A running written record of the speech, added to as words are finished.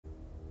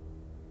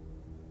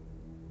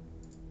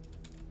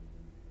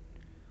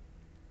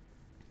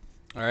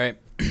Alright,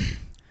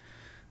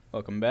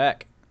 welcome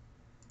back.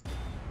 I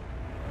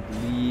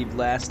believe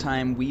last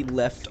time we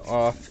left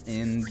off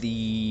in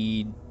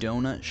the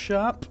donut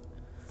shop.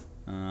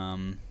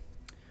 I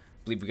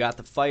believe we got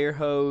the fire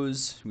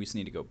hose. We just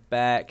need to go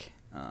back.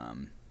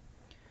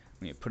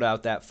 We need to put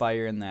out that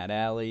fire in that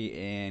alley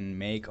and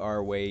make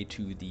our way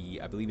to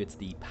the, I believe it's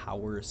the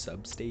power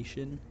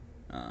substation.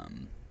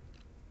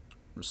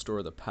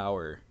 Restore the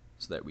power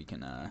so that we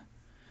can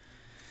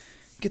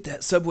get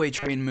that subway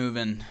train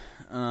moving.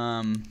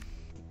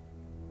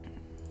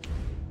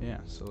 Yeah,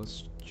 so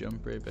let's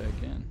jump right back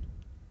in.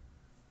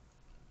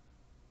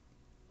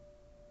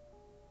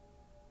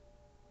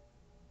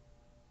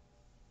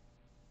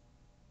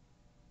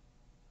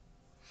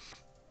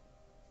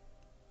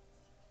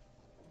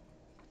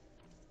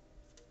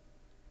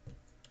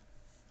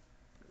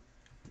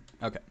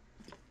 Okay.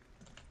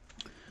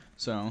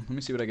 So, let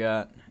me see what I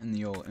got in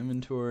the old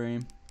inventory.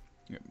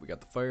 We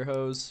got the fire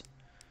hose.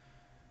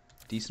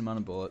 Decent amount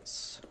of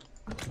bullets.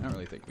 I don't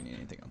really think we need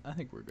anything else. I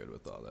think we're good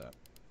with all that.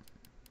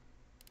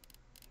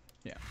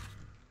 Yeah.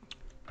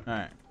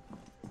 Alright.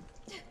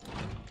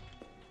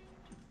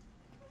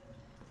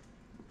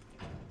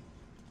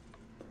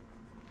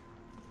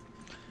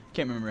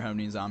 Can't remember how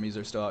many zombies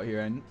are still out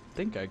here. I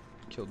think I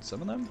killed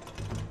some of them.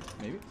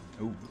 Maybe?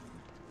 Ooh.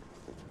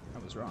 I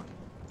was wrong.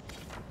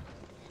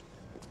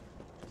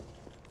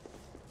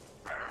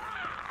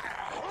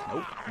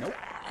 Nope, nope,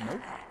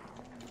 nope.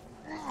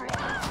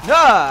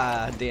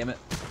 Ah, damn it.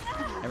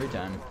 Every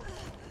time.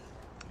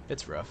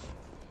 It's rough.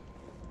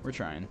 We're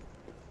trying.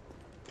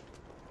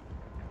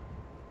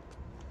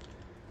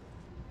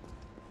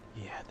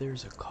 Yeah,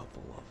 there's a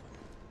couple of them.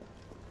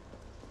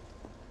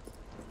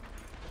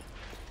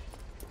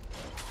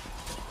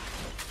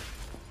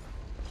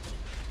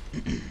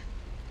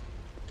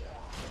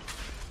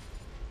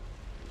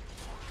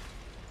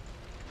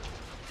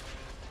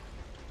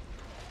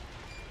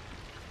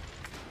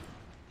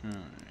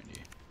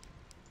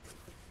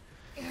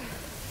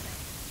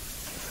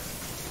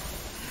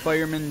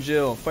 Fireman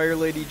Jill, Fire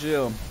Lady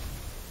Jill.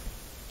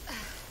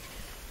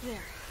 There.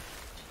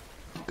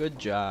 Good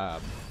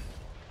job.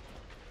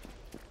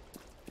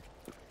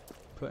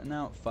 Putting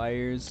out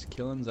fires,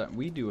 killing zombies.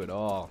 We do it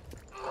all.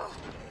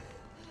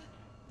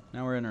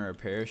 Now we're in a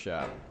repair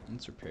shop.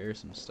 Let's repair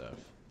some stuff.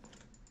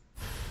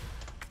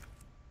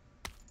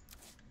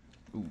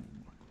 Ooh.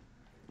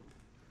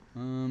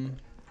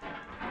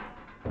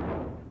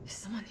 Is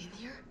someone in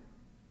here?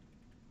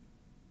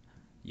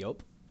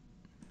 Yup.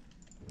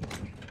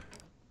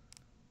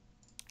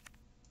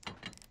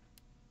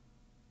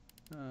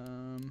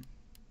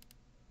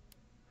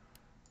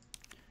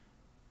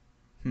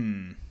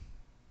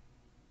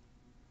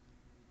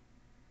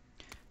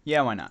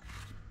 Yeah, why not?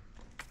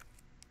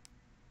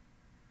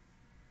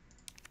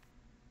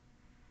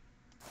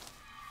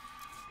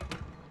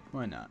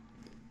 Why not?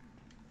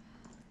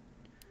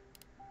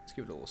 Let's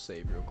give it a little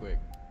save real quick.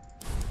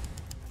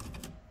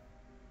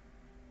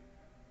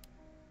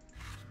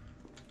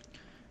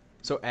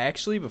 So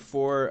actually,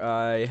 before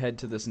I head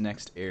to this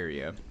next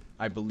area,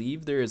 I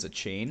believe there is a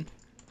chain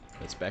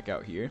that's back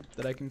out here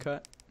that I can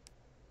cut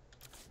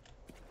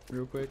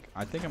real quick.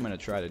 I think I'm going to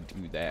try to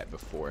do that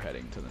before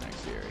heading to the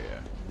next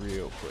area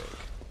real quick.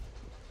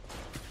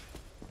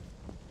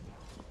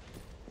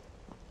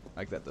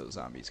 Like that those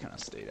zombies kind of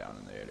stay down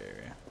in that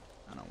area.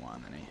 I don't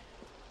want any.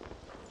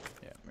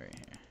 Yeah, right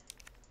here.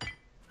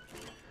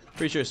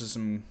 Pretty sure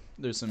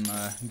there's some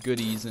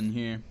goodies in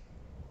here.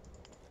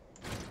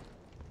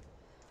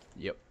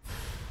 Yep.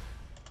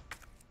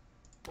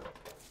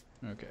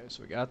 Okay,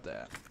 so we got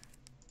that.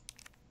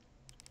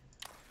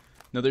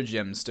 Another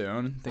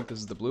gemstone. I think this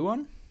is the blue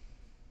one?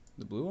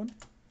 The blue one?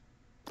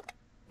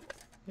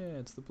 Yeah,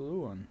 it's the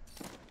blue one.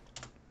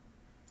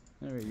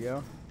 There we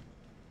go.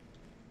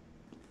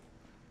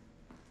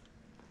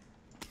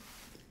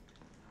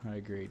 High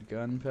grade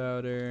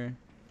gunpowder.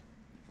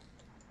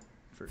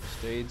 First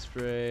aid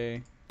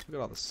spray. Look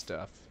at all the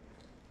stuff.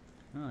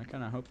 Oh, I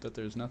kind of hope that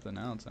there's nothing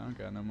else. I don't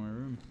got no more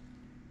room.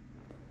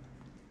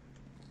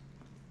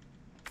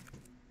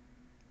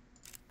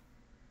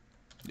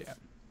 Yeah.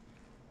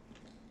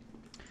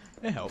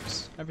 It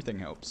helps. Everything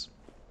helps.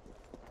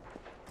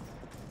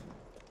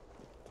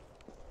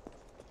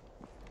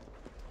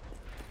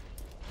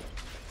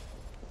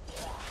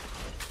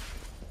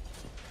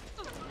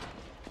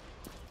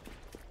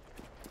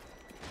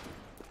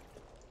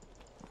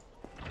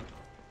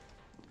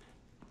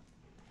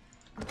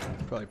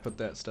 Probably put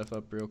that stuff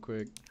up real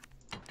quick.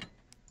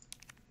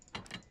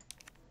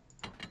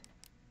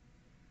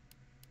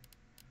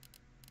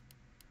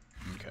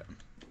 Okay.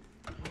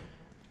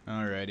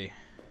 Alrighty.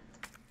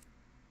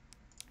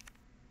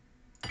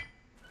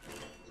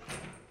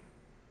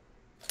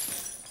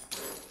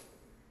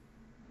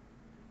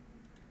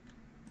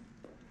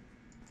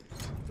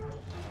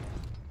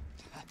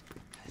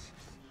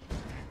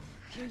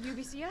 Your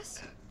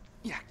UBCS?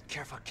 Yeah,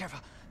 careful, careful.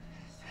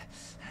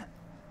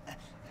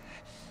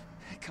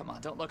 Come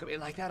on, don't look at me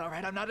like that, all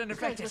right? I'm not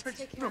infected. Let's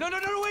take care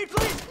No, wait,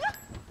 please!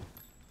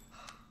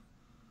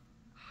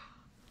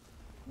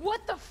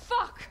 What the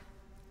fuck?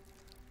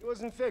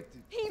 was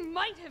infected. He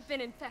might have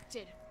been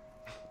infected.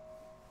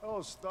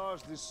 Oh,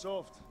 stars, this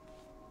soft.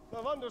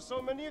 No wonder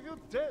so many of you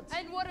dead.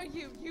 And what are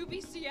you,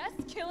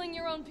 UBCS? Killing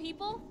your own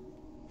people?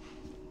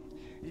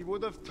 He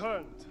would have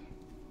turned.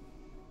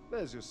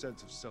 There's your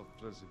sense of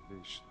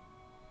self-preservation.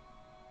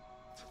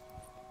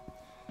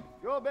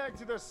 Go back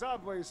to the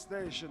subway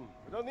station.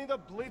 We don't need a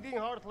bleeding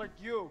heart like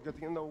you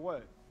getting in the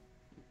way.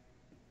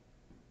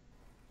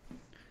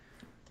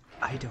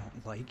 I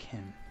don't like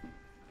him.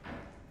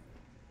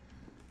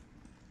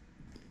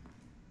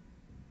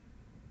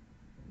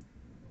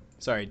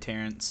 Sorry,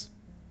 Terrence.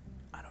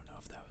 I don't know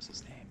if that was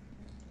his name.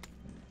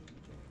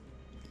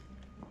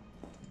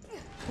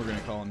 We're gonna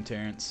call him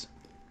Terrence.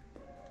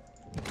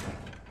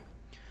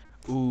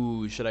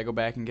 Ooh, should I go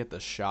back and get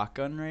the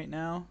shotgun right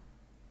now?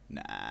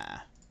 Nah.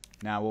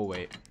 Nah, we'll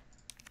wait.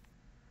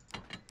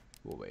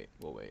 We'll wait.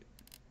 We'll wait.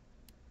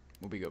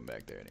 We'll be going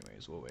back there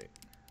anyways. We'll wait.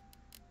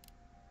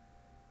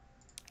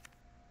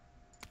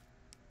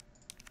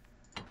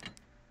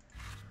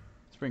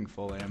 Let's bring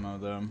full ammo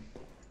though.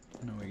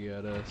 I know we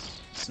got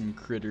some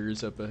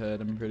critters up ahead,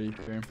 I'm pretty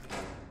sure.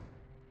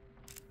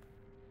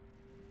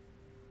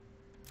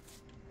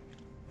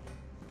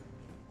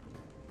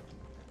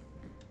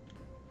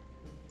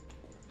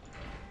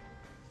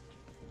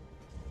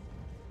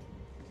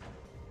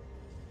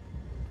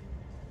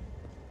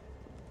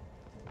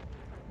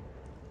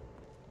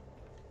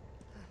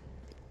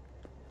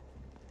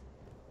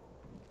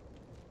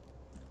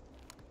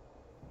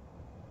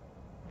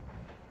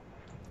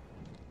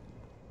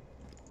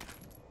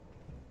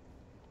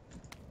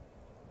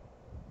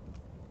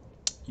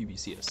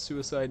 UBCS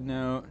suicide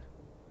note.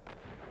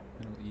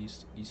 Middle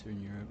East,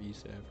 Eastern Europe,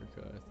 East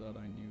Africa. I thought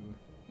I knew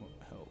what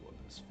the hell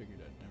was. Figured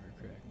I'd never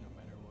crack no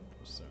matter what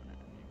was thrown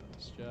at me. But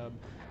this job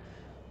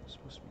was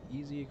supposed to be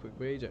easy, quick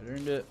wage. I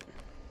earned it.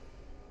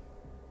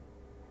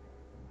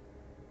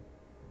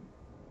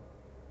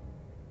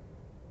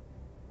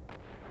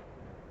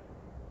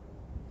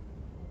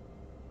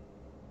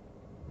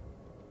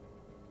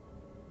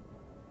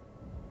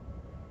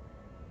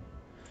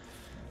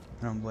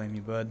 I don't blame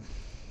you, bud.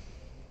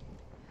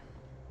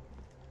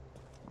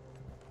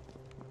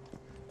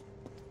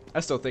 I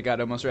still think I'd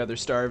almost rather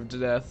starve to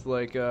death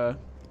like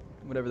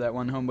whatever that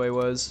one homeboy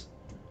was.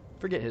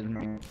 Forget his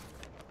name.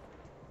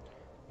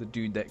 The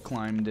dude that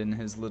climbed in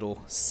his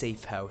little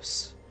safe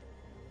house.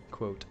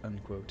 Quote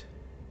unquote.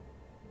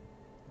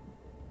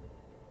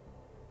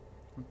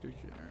 What are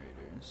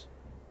generators?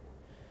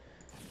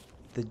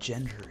 The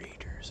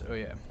generators. Oh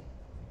yeah.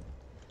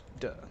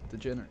 Duh. The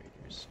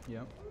generators.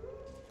 Yep.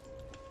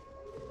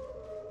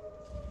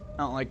 I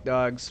don't like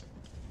dogs.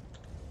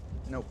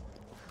 Nope.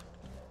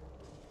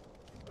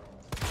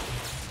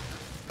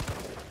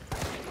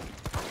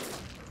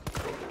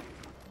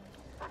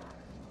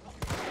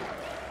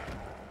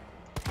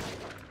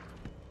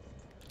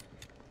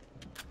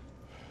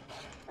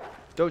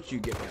 Don't you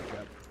get back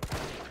up.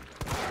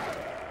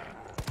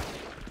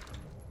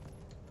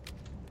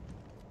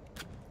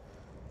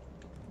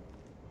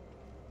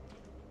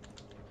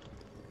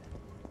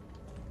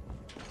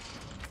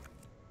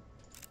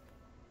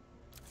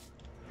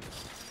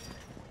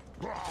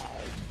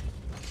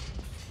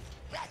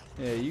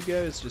 Yeah, you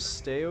guys just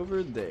stay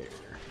over there.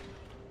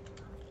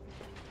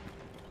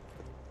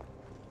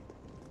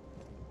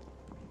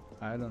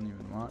 I don't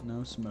even want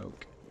no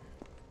smoke.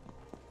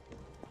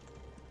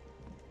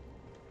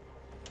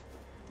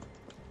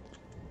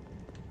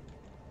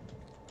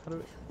 How do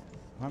we,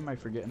 why am I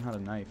forgetting how to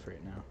knife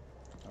right now?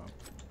 Oh,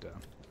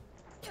 dumb.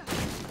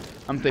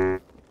 I'm thinking.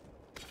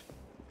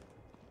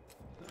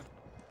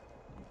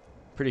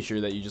 Pretty sure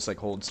that you just like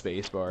hold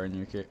spacebar in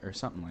your kit or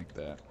something like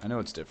that. I know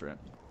it's different.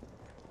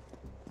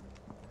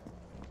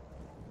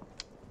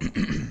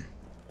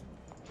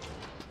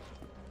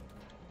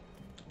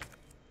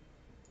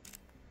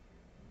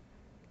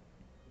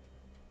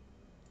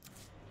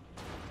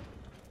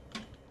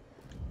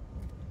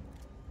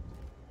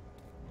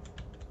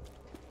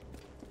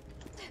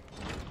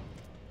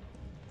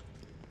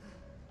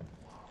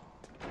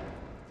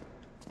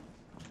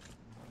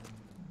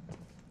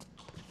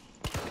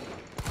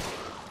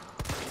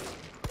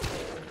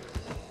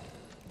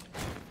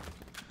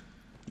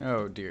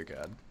 Oh dear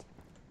God.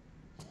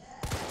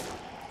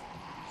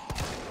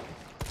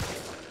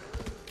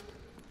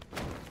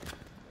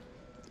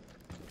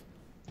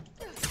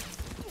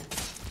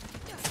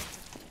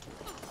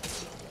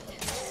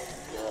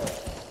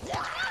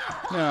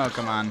 No,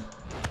 come on.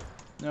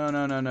 No,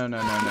 no, no, no, no, no,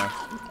 no.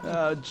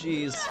 Oh,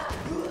 jeez.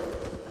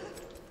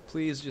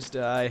 Please just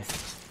die.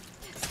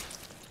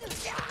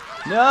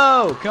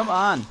 No, come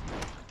on.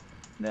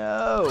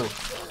 No.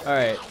 All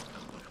right.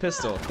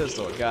 Pistol,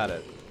 pistol, got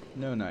it.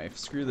 No knife.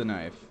 Screw the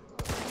knife.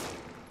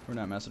 We're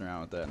not messing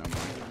around with that no more.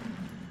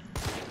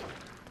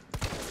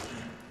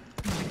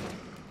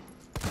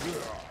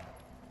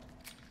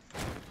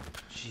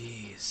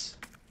 Jeez.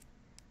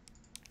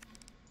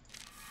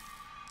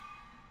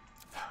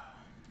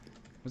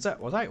 Was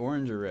I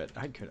orange or red?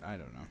 I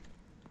don't know.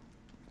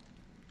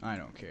 I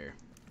don't care.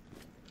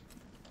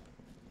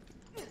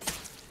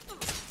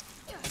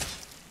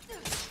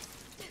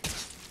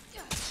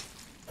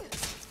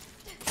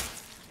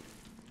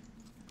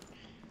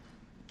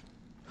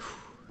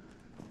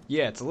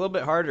 Yeah, it's a little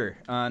bit harder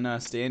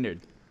on standard.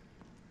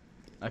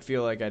 I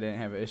feel like I didn't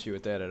have an issue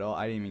with that at all.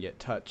 I didn't even get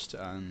touched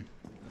on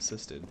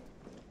assisted.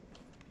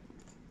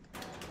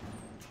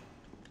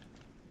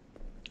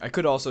 I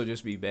could also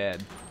just be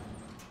bad.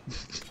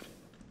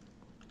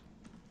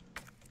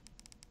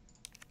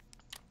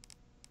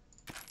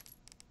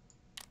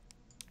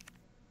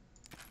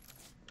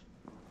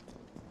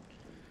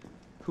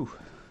 Whew.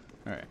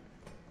 Alright.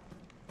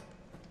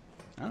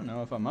 I don't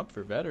know if I'm up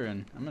for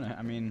veteran.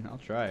 I mean, I'll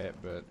try it,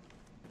 but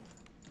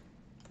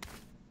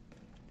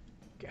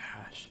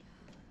gosh.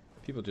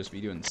 People just be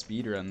doing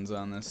speed runs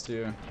on this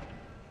too.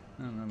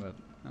 I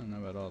don't know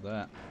about all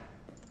that.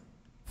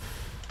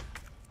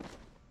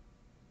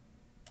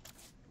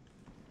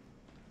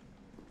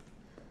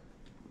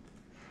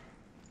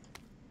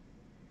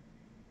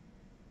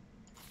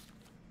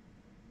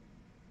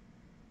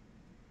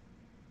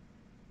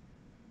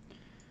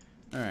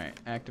 Alright,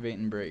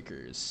 activating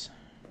breakers.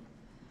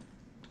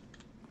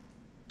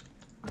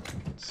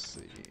 Let's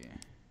see.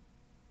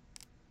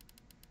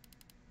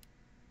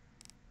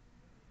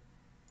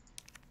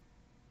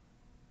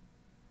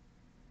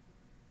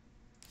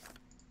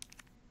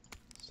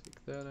 Let's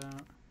take that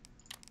out.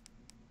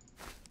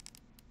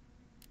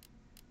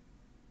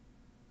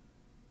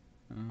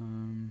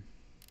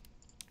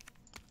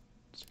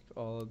 Let's take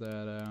all of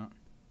that out.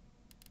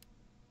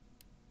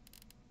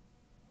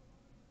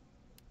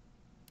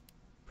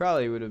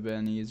 Probably would have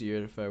been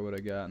easier if I would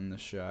have gotten the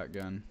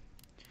shotgun.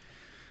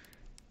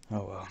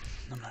 Oh well,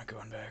 I'm not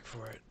going back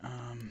for it.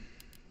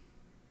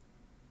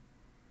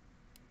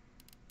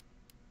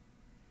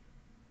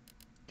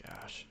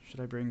 Gosh,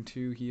 should I bring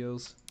 2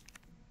 heals?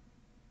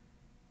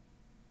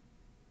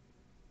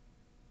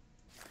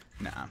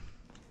 Nah.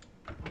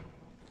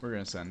 We're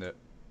gonna send it.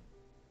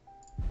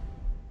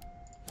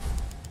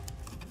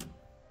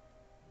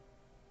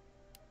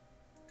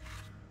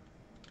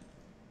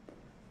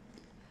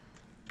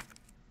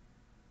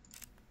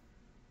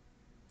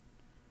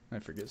 Did I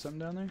forget something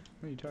down there?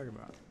 What are you talking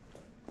about?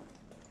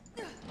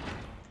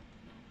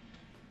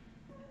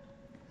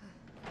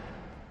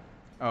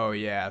 Oh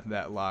yeah,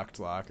 that locked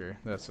locker.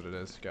 That's what it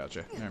is.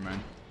 Gotcha. Never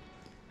mind.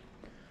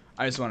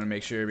 I just wanted to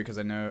make sure because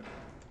I know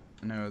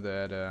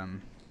that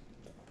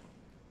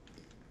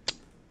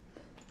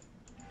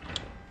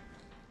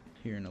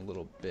here in a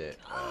little bit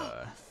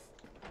I'm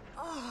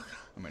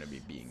gonna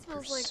be being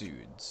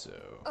pursued, so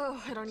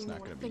it's not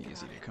gonna be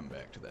easy to come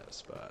back to that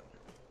spot.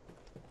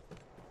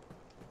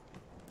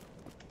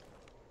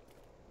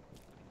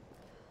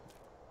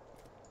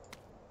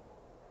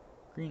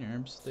 Green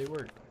herbs, they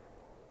work.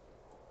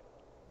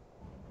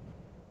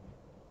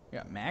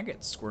 Got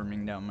maggots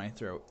squirming down my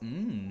throat.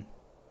 Mmm.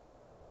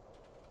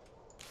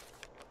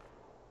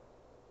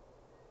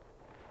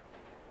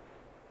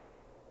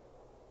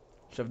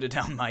 Shoved it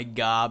down my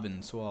gob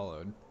and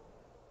swallowed.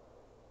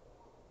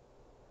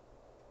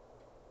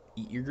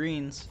 Eat your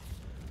greens.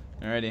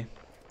 Alrighty.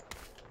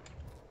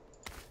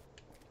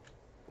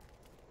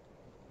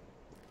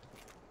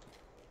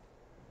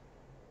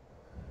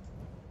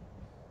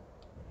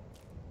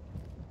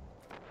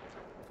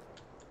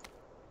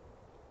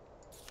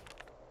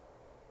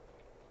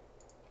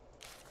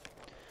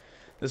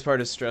 This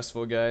part is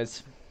stressful,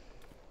 guys.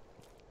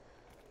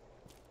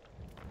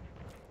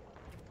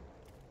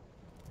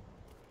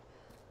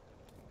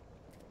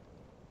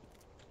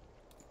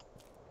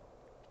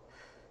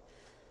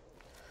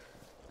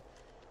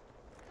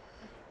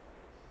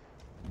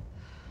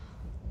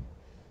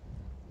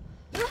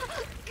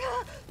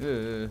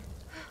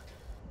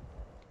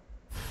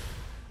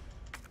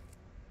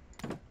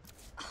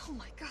 Oh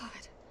my god.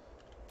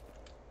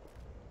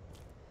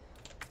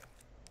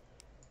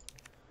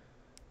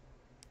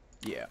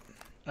 Yeah,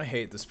 I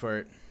hate this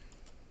part.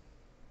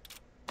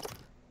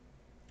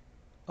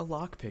 A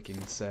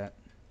lockpicking set.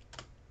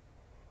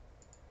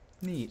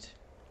 Neat.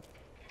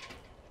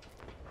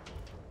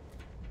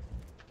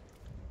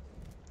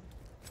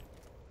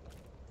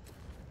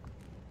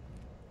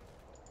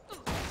 I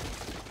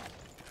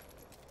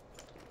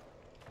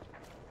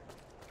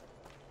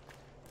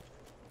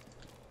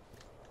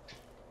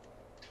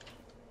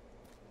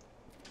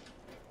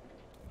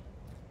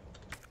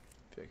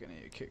think I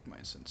need to kick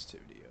my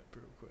sensitivity up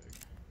real quick.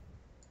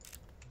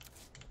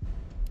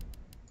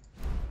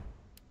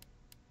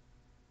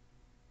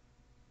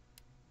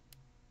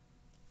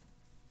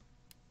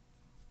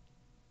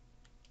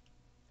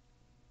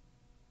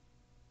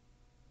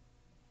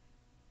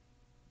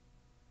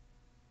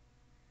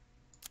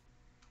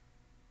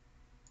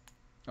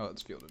 Oh,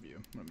 it's field of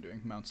view. What I'm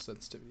doing. Mount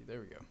sensitivity.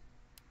 There we go.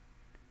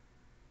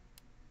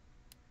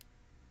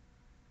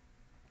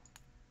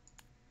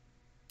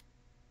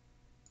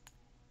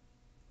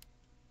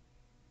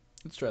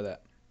 Let's try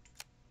that.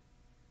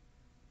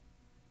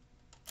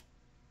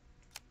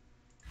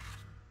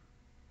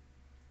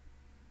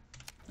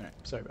 Alright,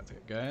 sorry about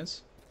that,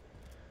 guys.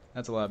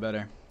 That's a lot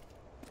better.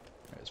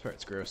 Alright, this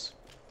part's gross.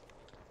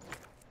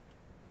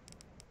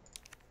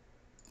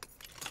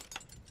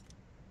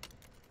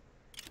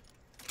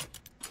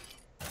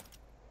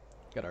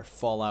 Got our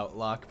Fallout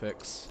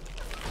lockpicks.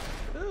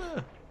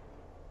 Ah.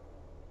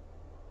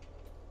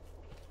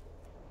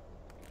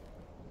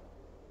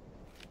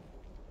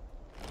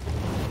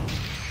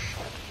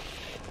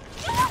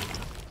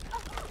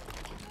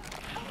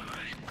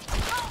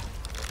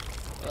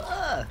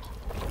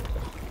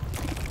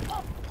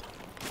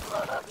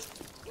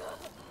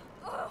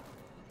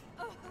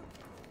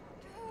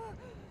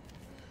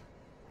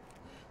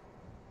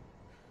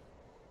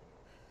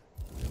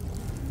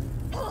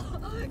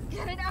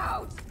 Get it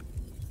out!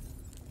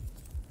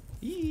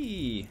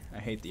 Eee, I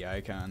hate the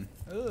icon.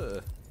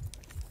 Ugh.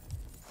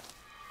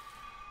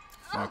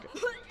 Okay.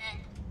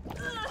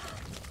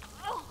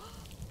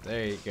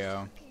 There you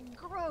go.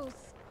 Gross.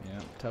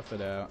 Yeah, tough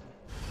it out.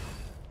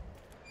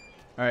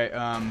 Alright,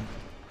 I'm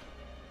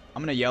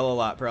gonna yell a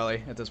lot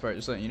probably at this part,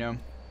 just letting you know.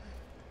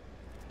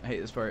 I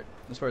hate this part.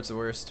 This part's the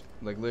worst.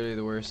 Like, literally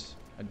the worst.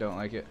 I don't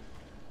like it.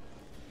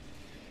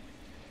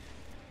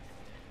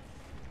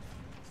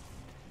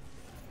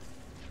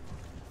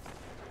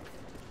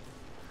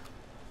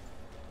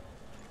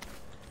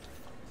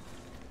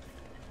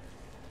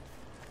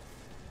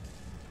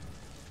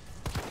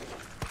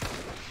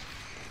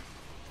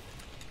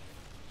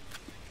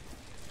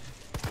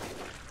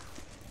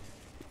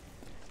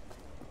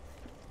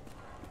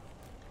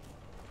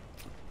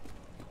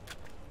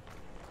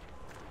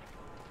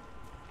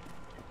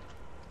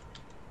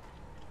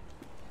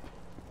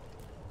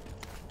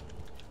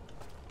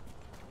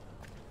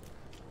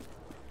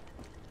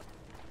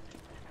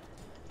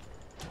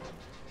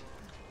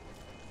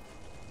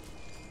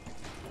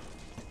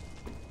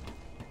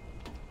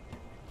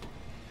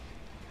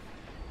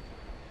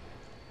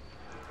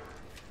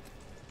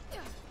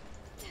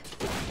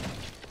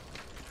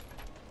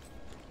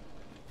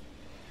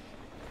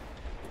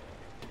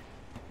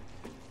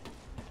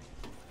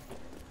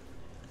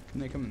 Can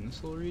they come in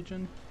this little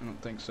region? I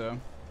don't think so.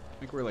 I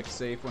think we're like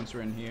safe once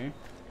we're in here.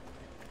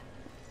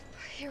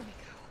 Here we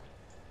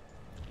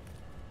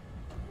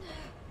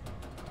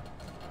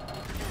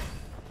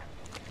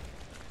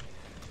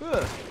go.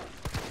 Ugh.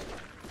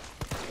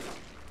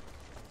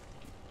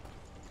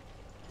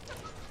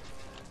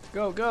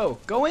 Go, go,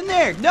 go in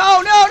there!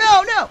 No, no,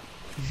 no, no!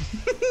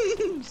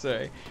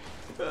 Sorry.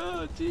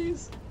 Oh,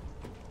 jeez.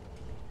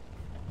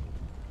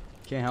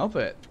 Can't help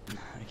it.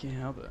 I can't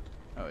help it.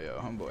 Oh, yo,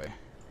 homeboy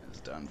is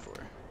done for.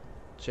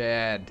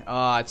 Chad.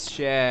 Oh, it's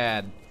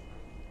Chad.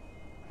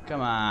 Come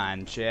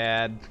on,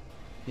 Chad.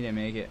 He didn't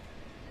make it.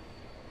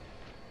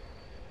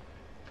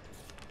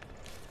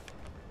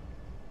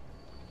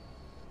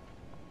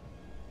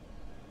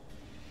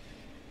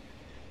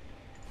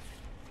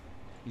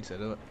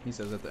 He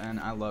says at the end,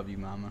 "I love you,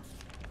 mama."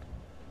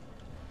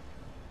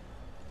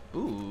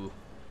 Ooh.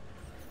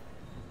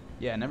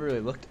 Yeah, I never really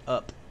looked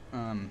up.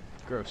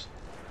 Gross.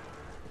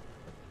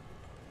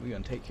 We're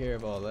gonna take care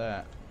of all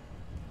that.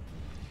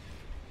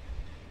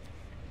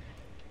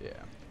 Yeah.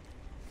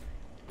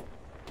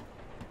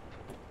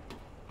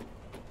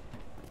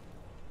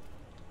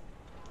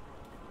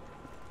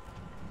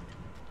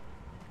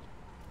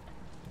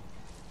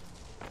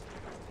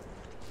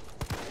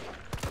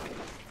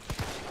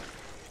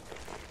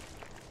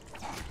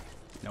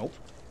 Nope.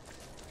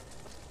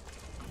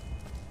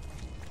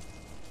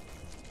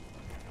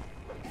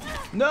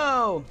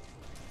 No!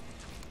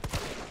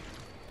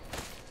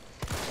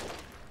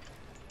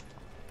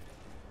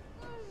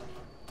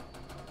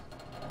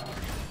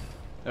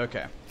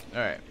 Okay.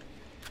 Alright.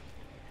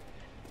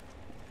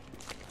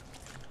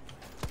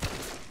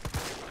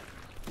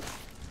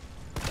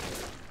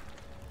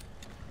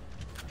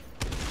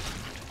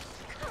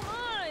 Come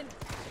on!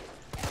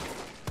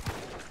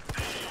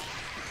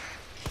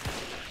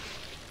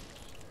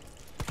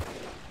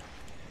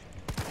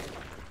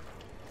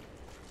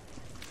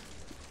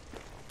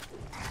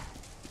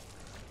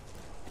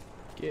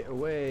 Get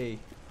away.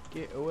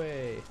 Get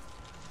away.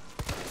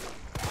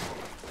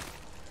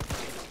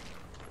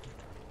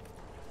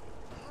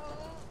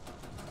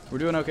 We're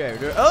doing okay. We're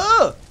doing.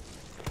 Oh!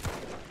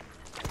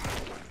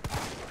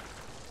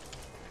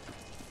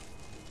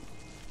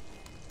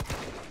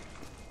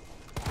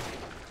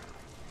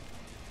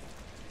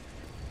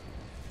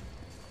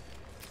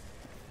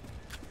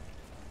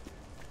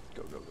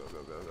 Go, go, go,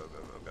 go, go, go, go,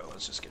 go, go.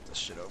 Let's just get this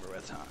shit over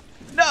with, huh?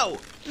 No!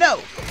 No!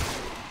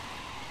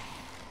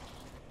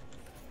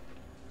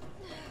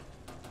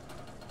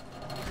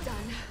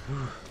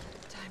 Done.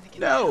 Time to get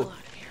No! the hell out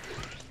of here.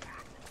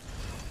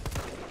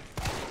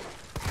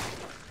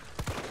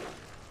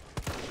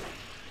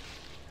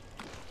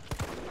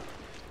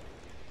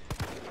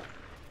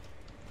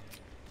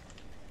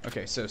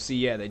 Okay, so see,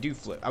 yeah, they do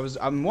flip.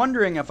 I'm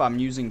wondering if I'm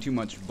using too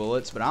much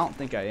bullets, but I don't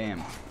think I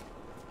am.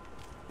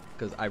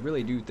 Because I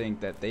really do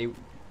think that they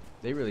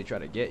really try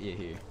to get you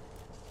here.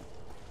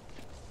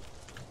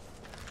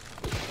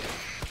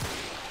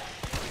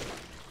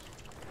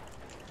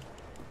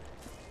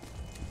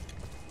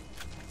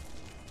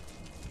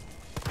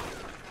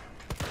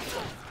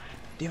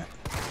 Damn it.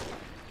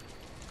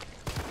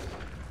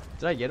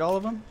 Did I get all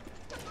of them?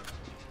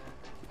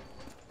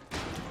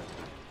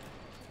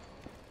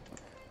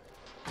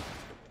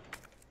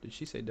 Did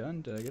she say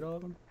done? Did I get all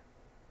of them?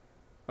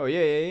 Oh,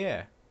 yeah, yeah,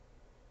 yeah.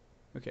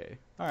 Okay.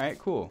 Alright,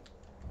 cool.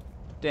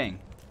 Dang.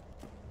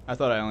 I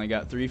thought I only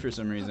got 3 for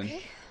some reason.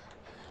 Okay.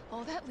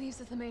 All that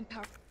leaves is the main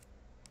power.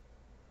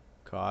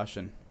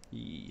 Caution.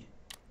 Yee.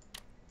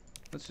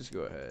 Let's just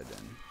go ahead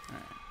and...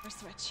 Alright.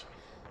 Switch.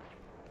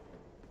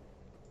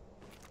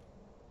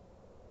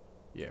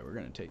 Yeah, we're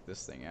gonna take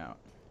this thing out.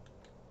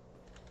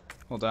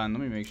 Hold on, let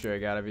me make sure I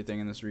got everything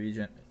in this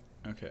region.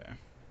 Okay.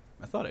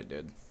 I thought I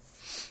did.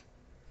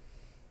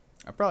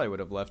 I probably would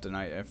have left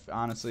tonight if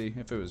honestly,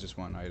 if it was just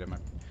one item, I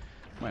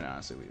might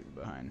honestly leave it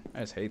behind.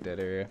 I just hate that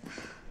area.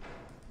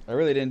 I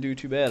really didn't do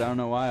too bad. I don't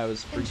know why I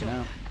was freaking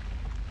out.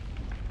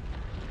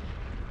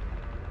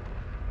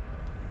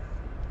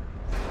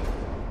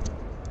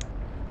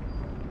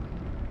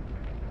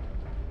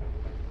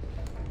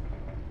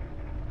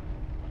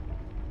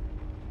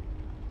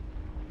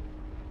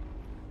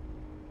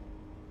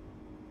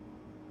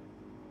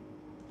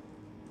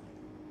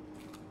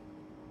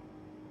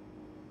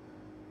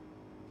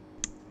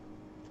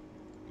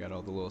 Got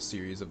all the little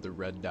series of the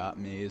red dot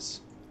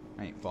maze.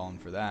 I ain't falling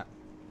for that.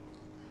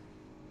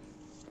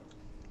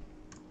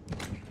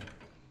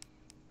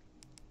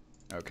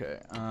 Okay,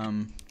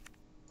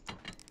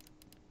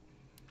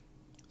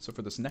 so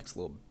for this next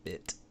little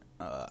bit,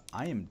 I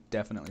am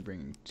definitely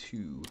bringing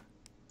 2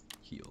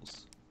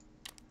 heals,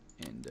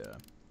 and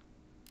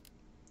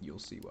you'll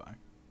see why.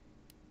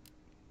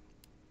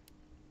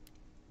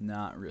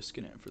 Not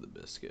risking it for the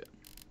biscuit.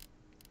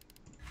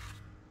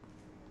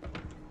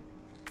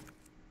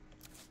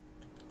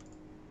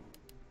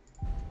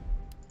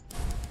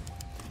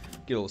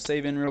 Get a little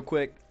save in real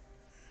quick.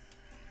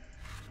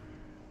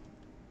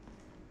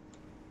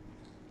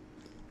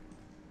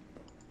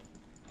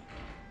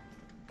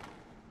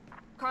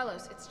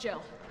 Carlos, it's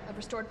Jill. I've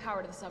restored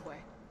power to the subway.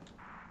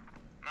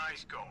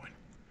 Nice going.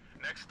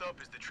 Next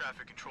up is the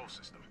traffic control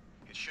system.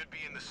 It should be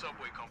in the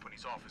subway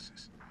company's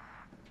offices.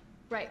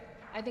 Right.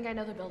 I think I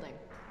know the building.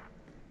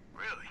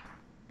 Really?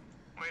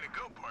 Way to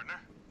go, partner.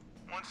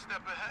 One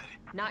step ahead.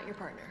 Not your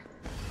partner.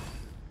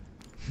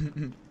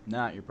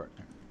 Not your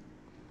partner.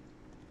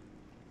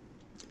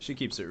 She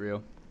keeps it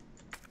real.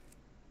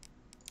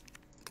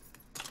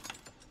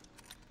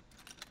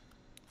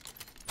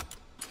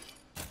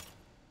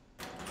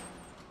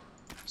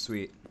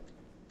 Sweet.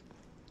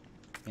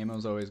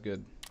 Ammo's always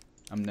good.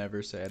 I'm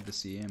never sad to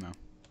see ammo.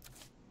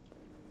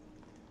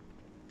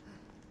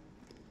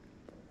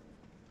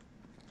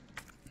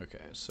 Okay,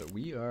 so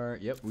we are,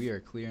 yep, we are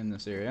clearing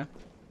this area.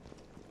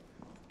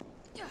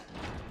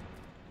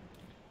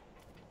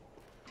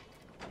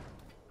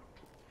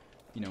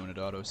 You know when it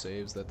auto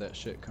saves that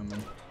shit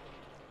coming.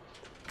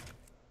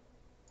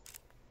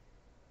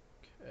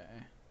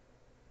 Okay.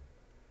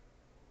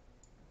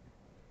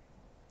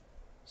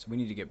 So we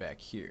need to get back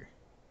here.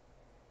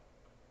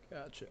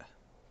 Gotcha.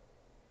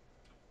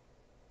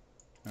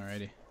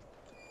 Alrighty.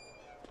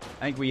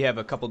 I think we have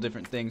a couple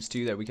different things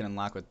too that we can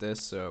unlock with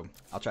this, so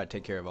I'll try to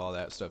take care of all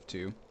that stuff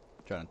too.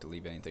 Try not to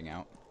leave anything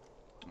out.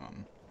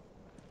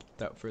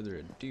 Without further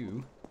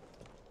ado.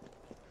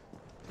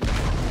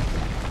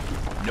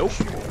 Nope.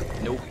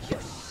 Nope. You're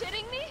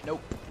shitting me?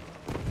 Nope.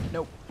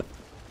 Nope.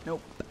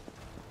 Nope.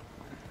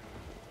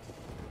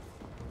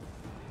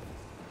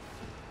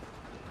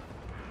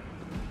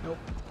 Nope.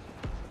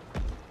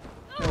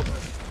 Nope.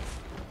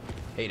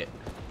 Hate it.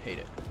 Hate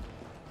it.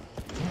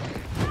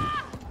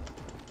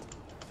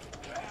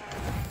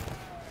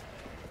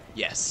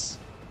 Yes.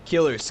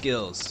 Killer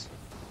skills.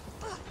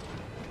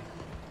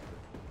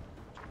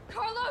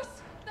 Carlos!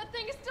 That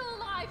thing is still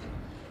alive!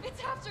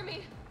 It's after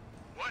me!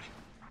 What?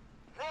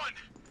 Run!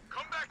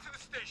 Come back to the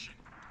station!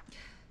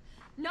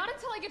 Not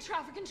until I get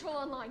traffic control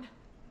online.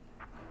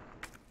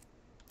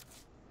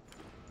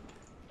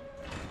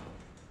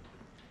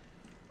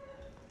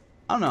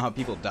 I don't know how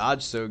people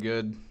dodge so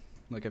good.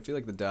 Like, I feel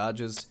like the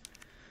dodge is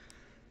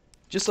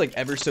just like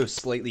ever so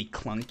slightly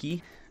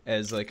clunky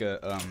as like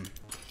a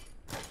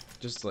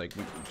just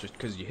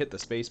because you hit the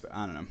space, but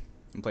I don't know.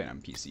 I'm playing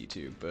on PC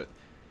too, but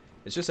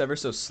it's just ever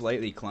so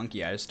slightly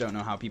clunky. I just don't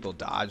know how people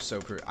dodge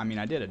so I mean,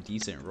 I did a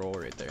decent roll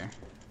right there.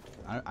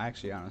 I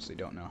actually honestly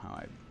don't know how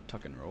I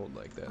tuck and rolled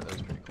like that. That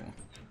was pretty cool.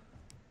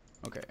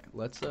 Okay,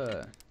 let's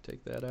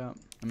take that out.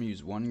 I'm gonna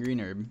use 1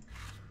 green herb.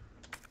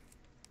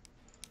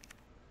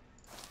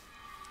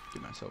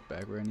 Get myself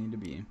back where I need to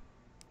be.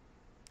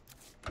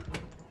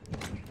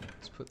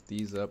 Let's put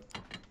these up.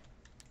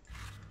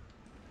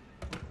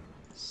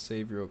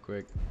 Save real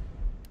quick.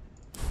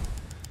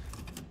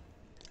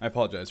 I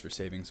apologize for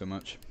saving so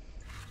much.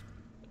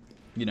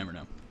 You never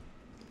know.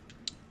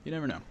 You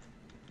never know.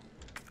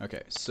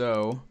 Okay,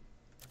 so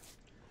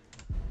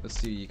let's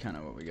see kind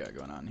of what we got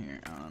going on here.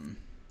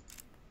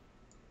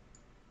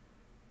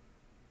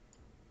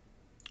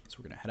 So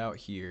we're gonna head out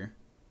here.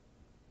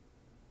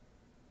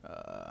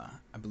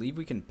 I believe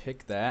we can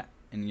pick that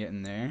and get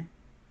in there.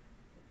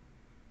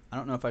 I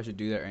don't know if I should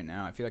do that right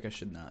now. I feel like I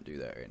should not do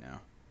that right now.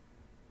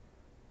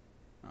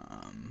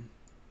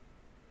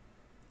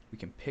 We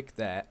can pick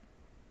that.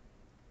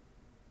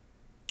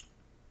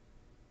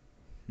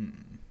 I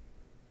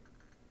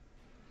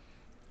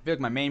feel like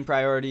my main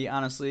priority,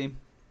 honestly,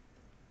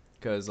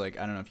 because like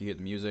I don't know if you hear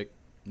the music,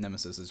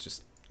 Nemesis is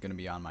just gonna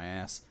be on my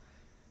ass.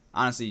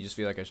 Honestly, you just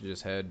feel like I should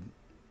just head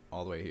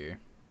all the way here,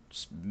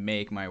 just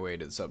make my way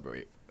to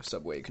the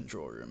subway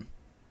control room,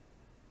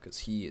 because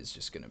he is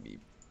just gonna be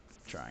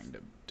trying to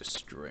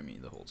destroy me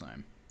the whole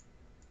time.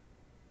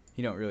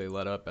 He don't really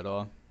let up at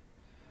all.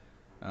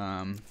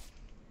 Alright,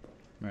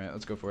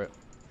 let's go for it.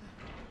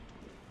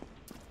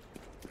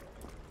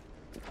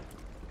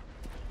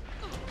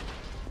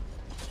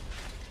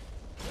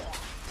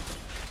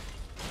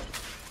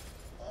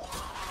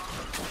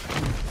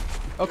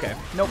 Okay.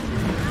 Nope.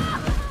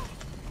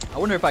 I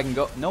wonder if I can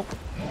go. Nope.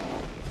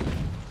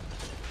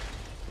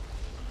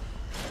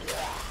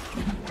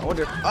 I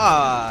wonder if.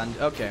 Ah.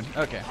 Okay.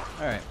 Okay.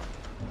 All right.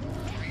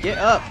 Get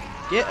up.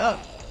 Get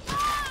up.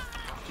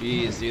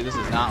 Jeez, dude, this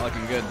is not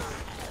looking good.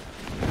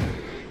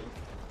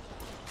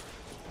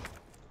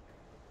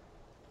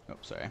 Oh,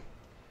 sorry.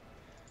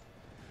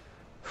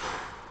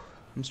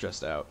 I'm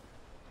stressed out.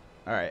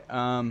 All right.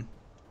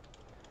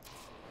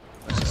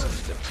 Let's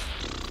just dip.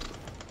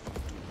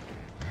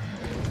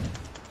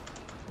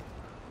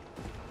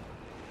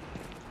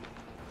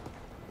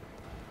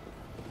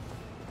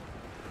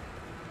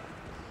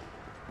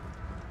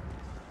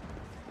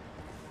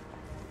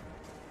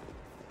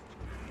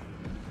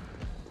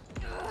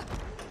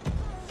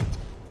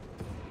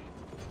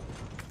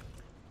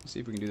 Let's see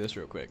if we can do this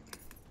real quick.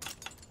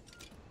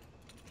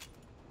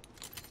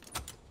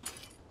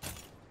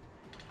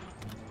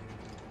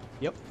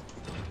 Yep.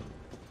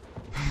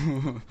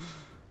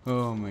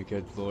 Oh my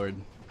good lord.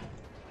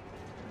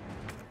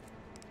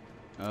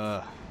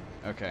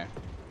 Okay.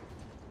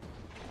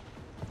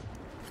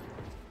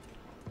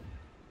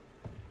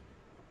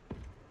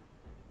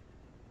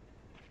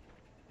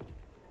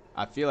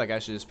 I feel like I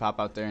should just pop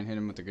out there and hit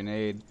him with a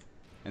grenade,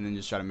 and then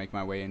just try to make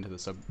my way into the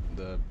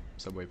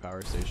subway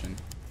power station.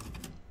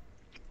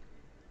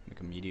 Like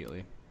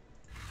immediately.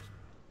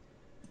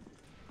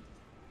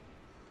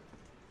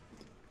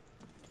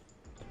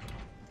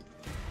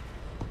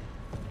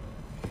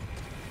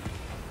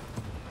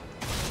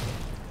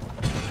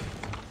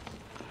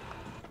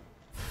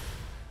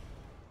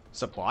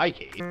 Supply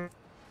case?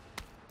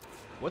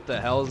 What the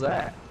hell is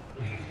that?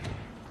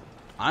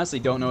 Honestly,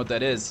 don't know what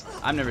that is.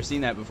 I've never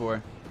seen that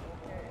before.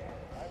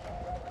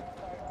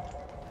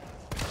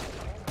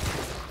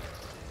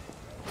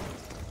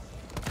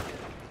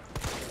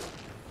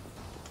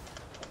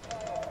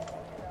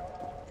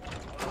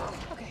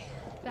 Okay,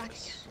 back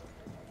again.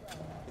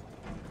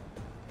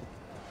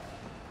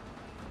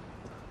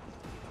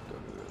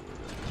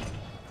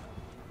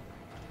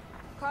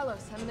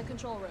 Carlos, I'm in the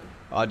control room.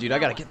 Oh, dude, I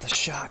gotta get the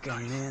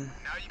shotgun, man.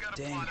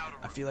 Dang,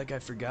 I feel like I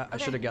forgot. I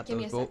Okay, should have got give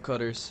me those a bolt sec.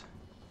 cutters.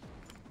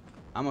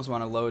 I almost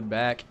want to load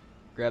back,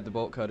 grab the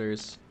bolt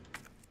cutters.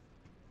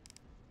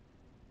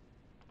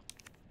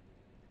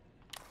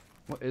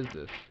 What is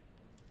this?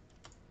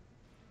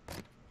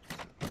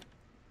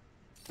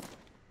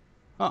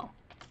 Oh.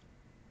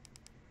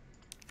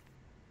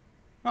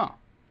 Oh.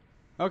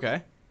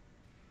 Okay.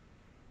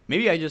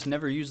 Maybe I just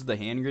never used the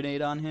hand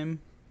grenade on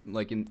him,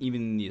 like in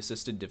even the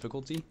assisted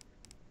difficulty.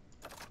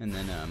 And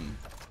then,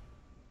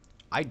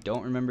 I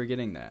don't remember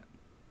getting that.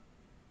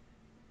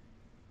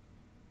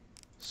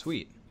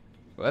 Sweet.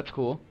 Well, that's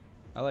cool.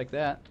 I like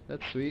that.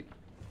 That's sweet.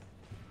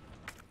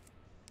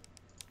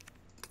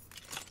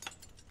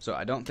 So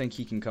I don't think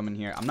he can come in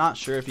here. I'm not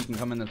sure if he can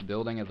come in this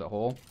building as a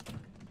whole,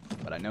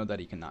 but I know that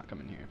he cannot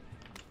come in here.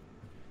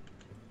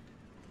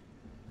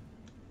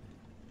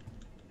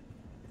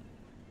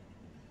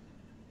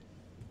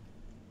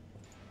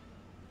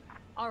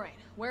 All right,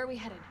 where are we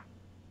headed?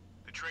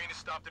 The train is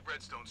stopped at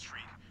Redstone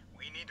Street.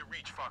 We need to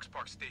reach Fox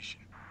Park Station.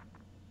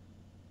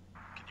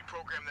 Can you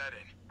program that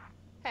in?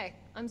 Hey,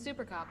 I'm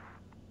Super Cop.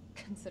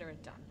 Consider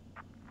it done.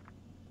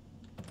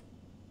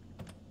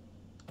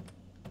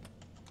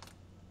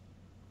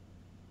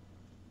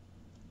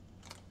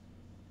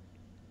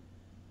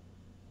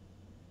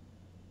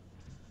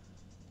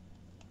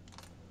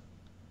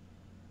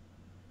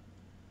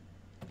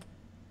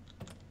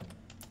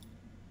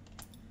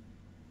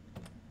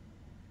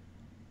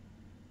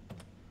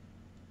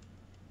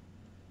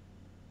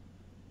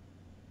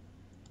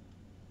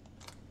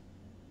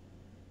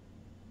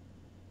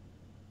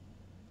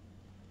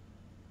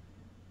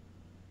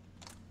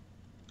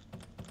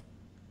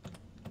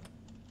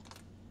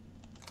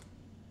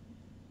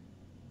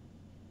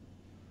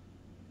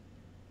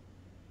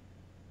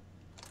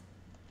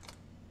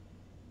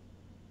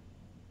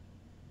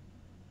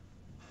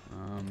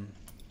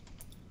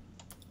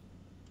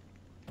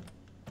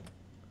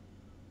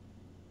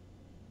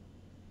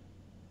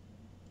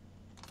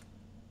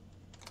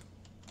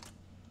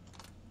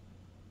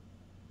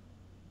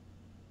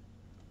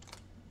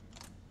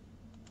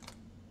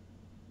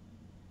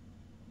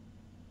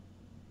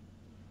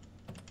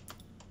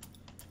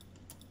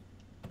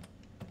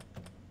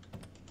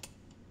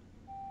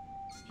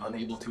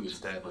 Unable to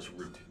establish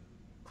route.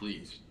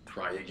 Please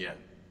try again.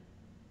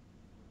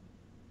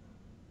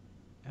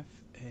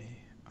 FA01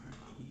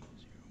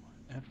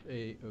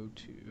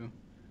 FA02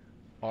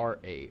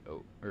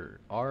 RA03.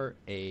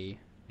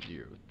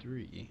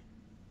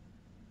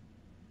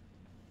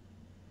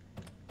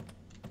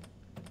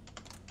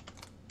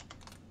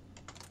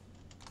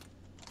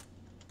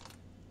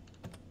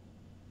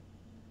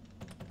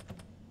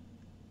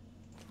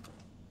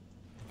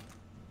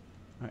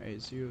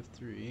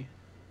 RA03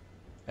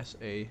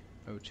 SA02.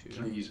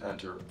 Please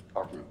enter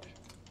a route.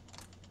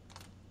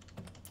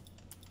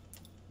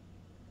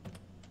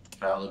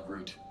 Valid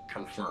route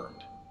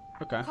confirmed.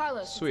 Okay.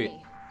 Carlos, Sweet. it's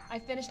me. I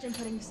finished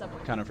inputting the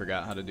subway. Kind of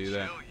forgot how to do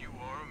that. Jill, you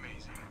are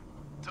amazing.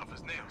 Tough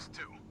as nails,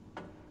 too.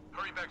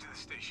 Hurry back to the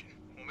station.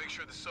 make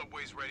sure the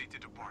subway's ready to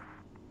depart.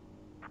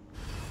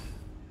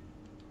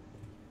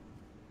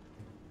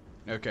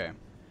 Okay.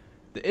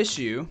 The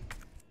issue...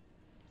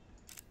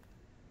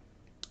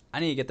 I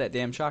need to get that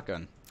damn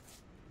shotgun.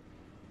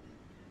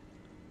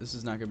 This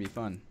is not going to be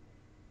fun.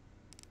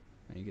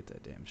 I need to get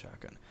that damn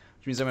shotgun.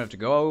 Which means I'm going to have to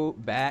go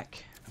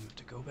back. I'm going to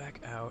have to go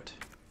back out.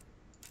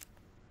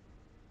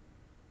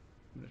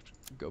 I'm going to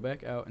have to go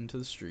back out into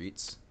the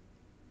streets.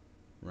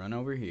 Run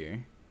over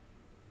here.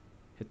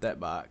 Hit that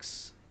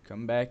box.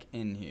 Come back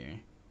in here.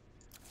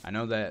 I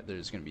know that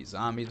there's going to be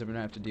zombies I'm going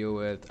to have to deal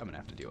with. I'm going to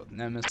have to deal with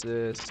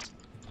Nemesis.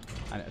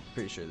 I'm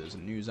pretty sure there's a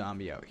new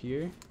zombie out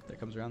here that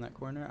comes around that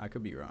corner. I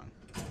could be wrong.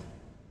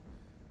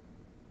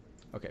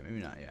 Okay,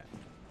 maybe not yet.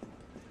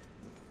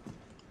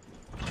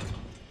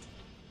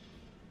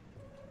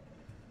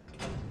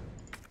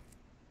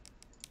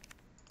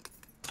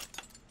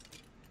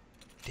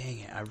 Dang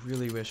it, I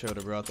really wish I would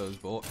have brought those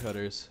bolt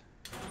cutters.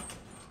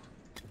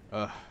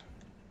 Ugh.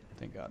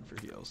 Thank God for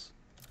heals.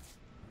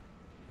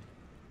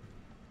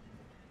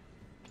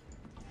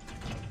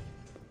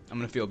 I'm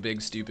gonna feel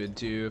big stupid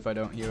too if I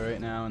don't heal right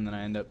now, and then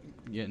I end up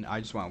getting... I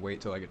just want to wait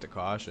till I get to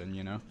caution,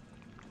 you know?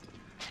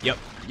 Yep,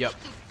 yep.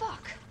 The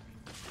fuck?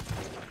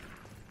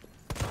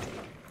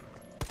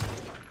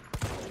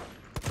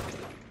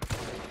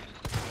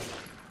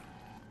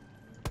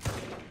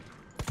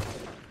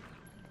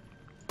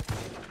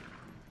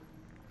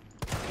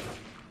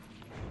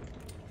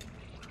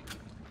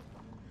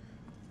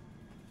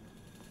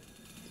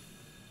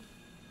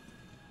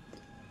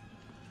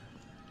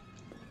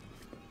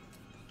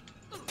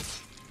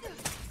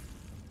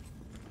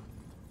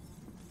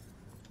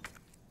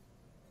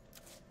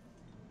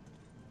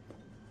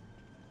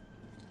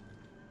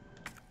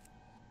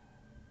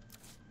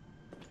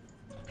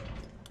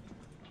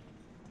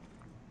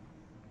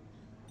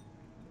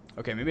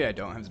 Okay, maybe I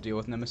don't have to deal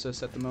with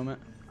Nemesis at the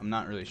moment. I'm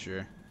not really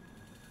sure.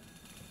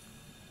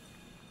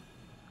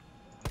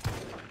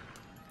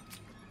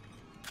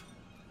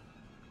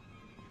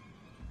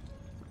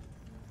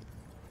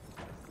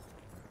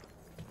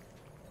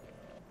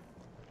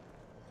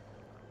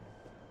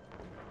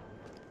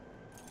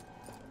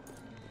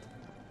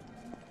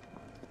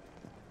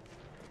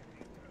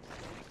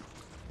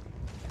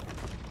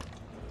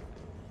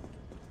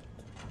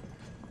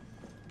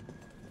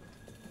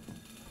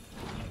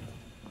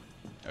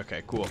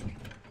 Okay, cool.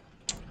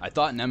 I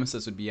thought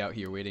Nemesis would be out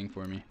here waiting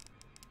for me.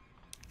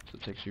 So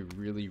it's actually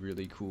really,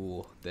 really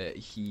cool that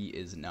he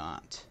is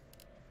not.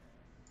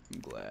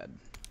 I'm glad.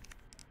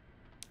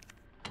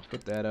 Let's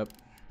put that up.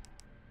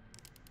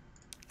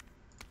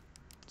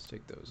 Let's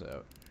take those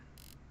out.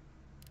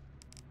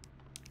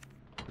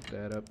 Put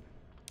that up.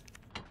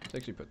 Let's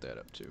actually put that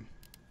up too.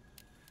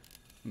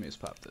 Let me just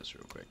pop this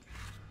real quick.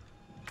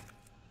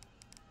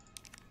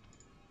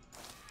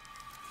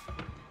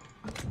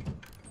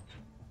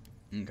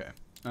 Okay.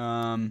 Should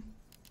I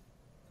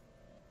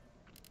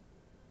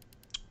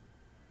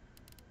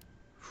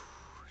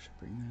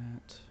bring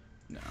that?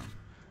 No.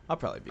 I'll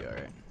probably be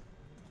alright.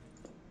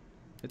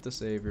 Hit the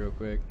save real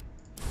quick.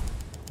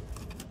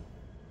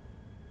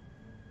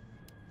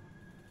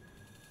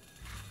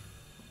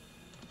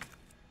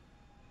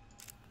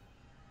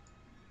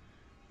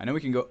 I know we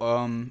can go,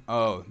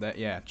 oh, that,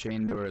 yeah,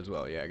 chain door as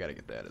well. Yeah, I gotta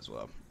get that as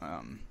well.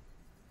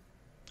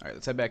 Alright,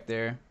 let's head back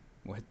there.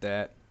 We'll hit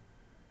that.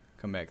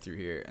 Come back through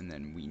here, and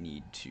then we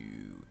need to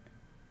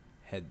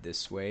head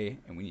this way,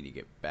 and we need to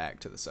get back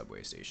to the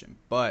subway station.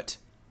 But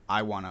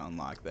I want to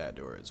unlock that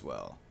door as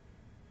well.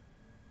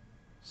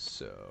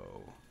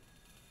 So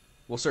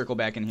we'll circle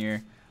back in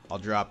here. I'll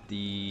drop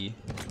these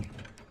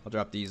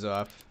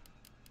off.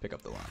 Pick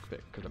up the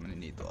lockpick because I'm gonna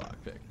need the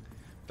lockpick.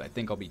 But I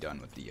think I'll be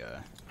done with the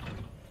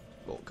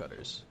bolt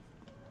cutters.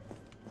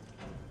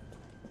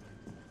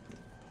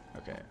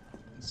 Okay.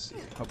 Let's see.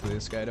 Hopefully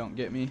this guy don't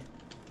get me.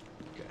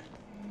 Okay.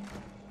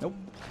 Nope.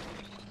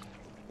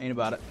 Ain't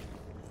about it.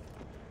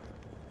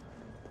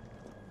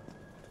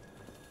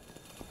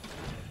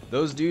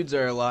 Those dudes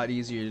are a lot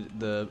easier.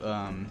 The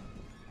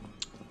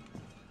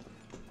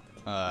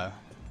what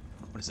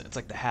is it? It's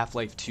like the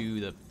Half-Life 2,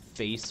 the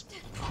face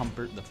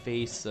humper, the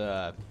face, you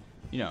know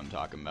what I'm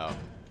talking about.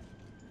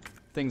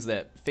 Things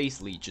that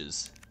face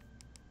leeches.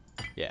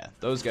 Yeah,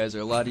 those guys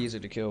are a lot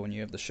easier to kill when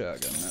you have the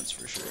shotgun, that's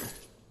for sure.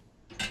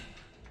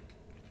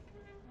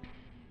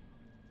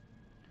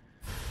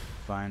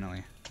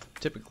 Finally.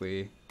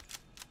 Typically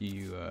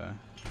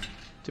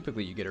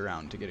you get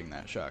around to getting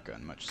that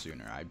shotgun much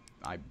sooner.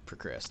 I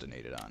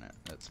procrastinated on it.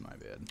 That's my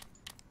bad.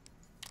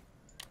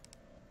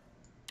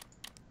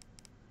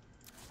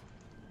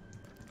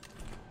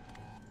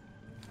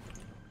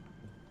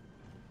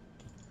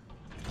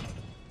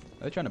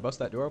 Are they trying to bust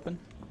that door open?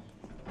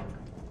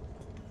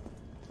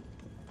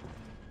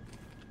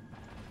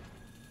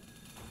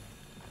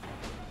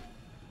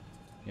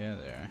 Yeah,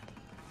 they are.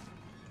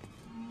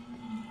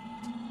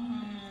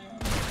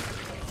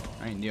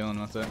 I ain't dealing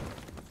with it.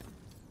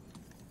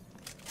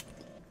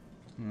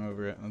 I'm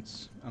over it.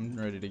 I'm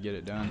ready to get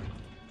it done.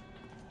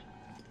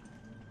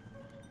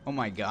 Oh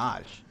my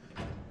gosh.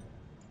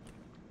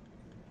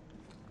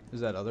 Is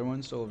that other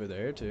one still over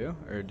there too?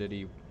 Or did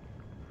he...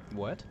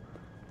 What?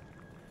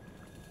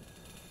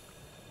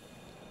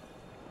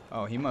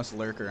 Oh, he must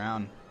lurk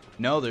around.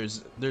 No,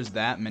 there's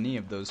that many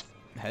of those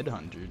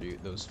headhunter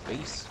dude, those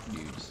face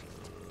dudes.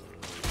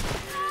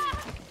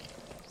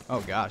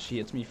 Oh gosh, he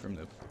hits me from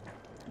the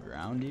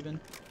ground even.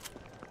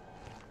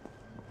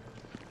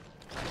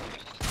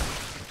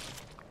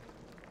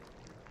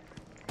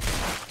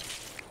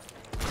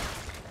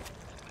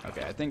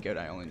 Okay, I think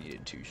I only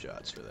needed 2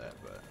 shots for that,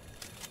 but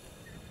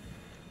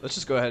let's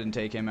just go ahead and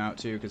take him out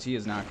too, because he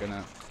is not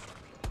gonna.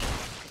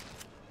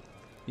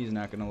 He's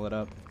not gonna let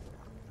up.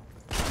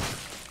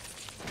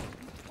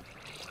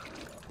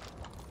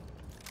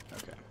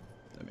 Okay,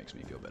 that makes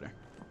me feel better.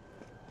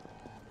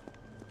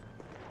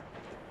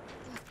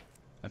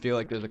 I feel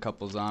like there's a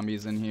couple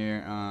zombies in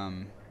here.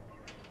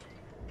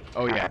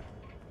 Oh yeah.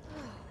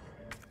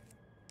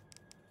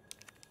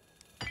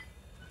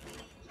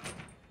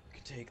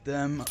 Could take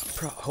them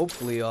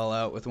hopefully all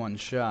out with 1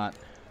 shot.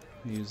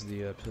 Use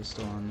the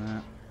pistol on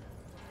that.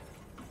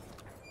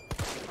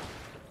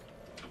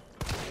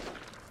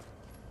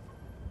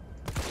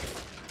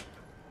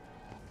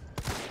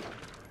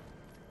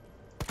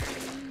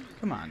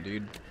 Come on,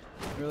 dude.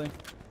 Really?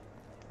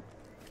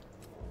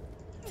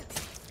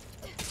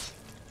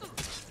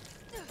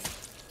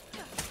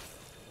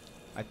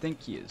 I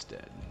think he is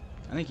dead.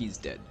 I think he's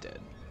dead. But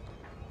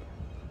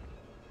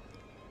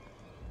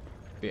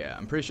yeah,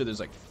 I'm pretty sure there's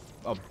like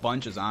a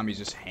bunch of zombies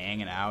just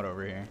hanging out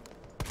over here.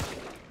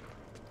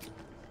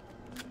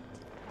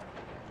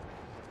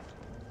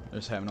 They're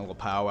just having a little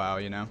powwow,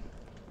 you know?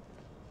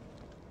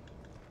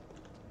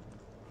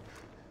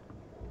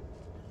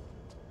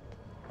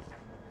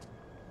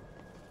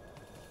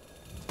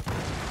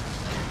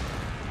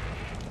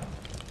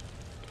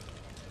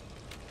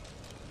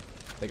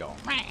 They go.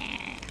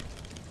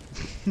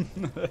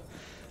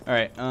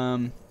 Alright,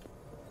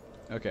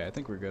 okay, I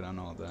think we're good on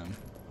all of them.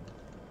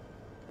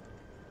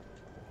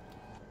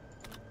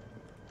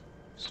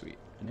 Sweet.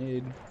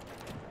 Grenade.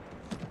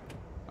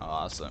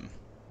 Awesome.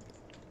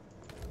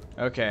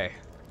 Okay.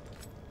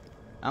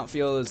 I don't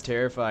feel as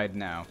terrified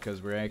now,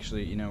 because we're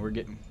actually, you know, we're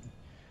getting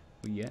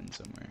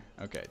somewhere.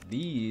 Okay,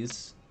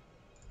 these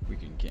we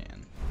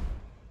can.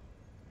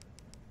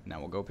 Now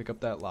we'll go pick up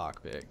that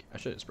lockpick. I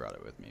should have just brought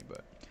it with me,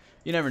 but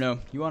you never know.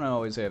 You want to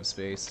always have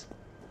space.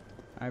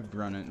 I've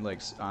run it,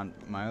 like, on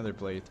my other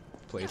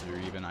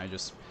playthrough even,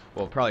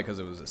 well, probably because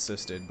it was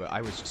assisted, but I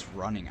was just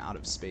running out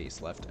of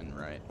space left and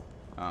right.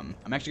 I'm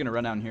actually going to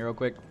run down here real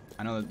quick.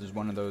 I know that there's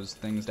one of those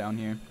things down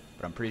here,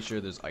 but I'm pretty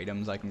sure there's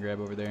items I can grab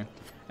over there,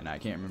 and I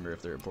can't remember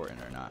if they're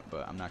important or not,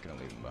 but I'm not going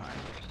to leave them behind.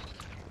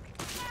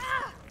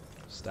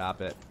 Stop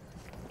it.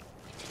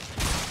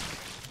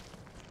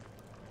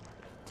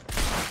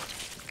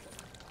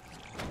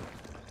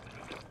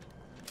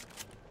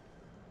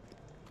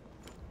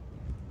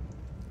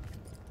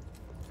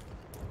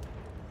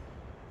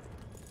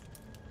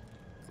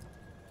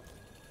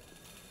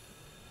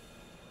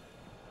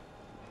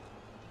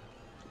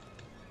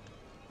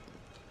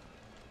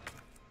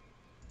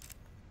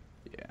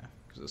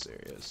 This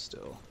area is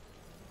still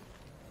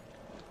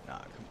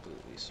not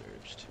completely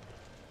searched.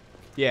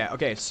 Yeah,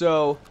 okay,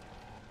 so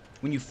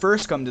when you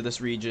first come to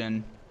this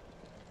region,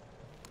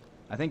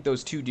 I think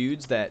those 2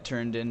 dudes that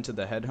turned into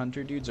the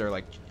headhunter dudes are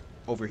like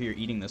over here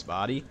eating this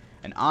body.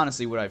 And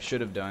honestly, what I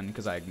should have done,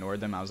 because I ignored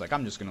them, I was like,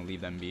 I'm just going to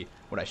leave them be.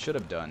 What I should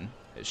have done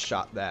is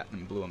shot that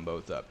and blew them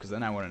both up, because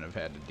then I wouldn't have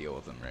had to deal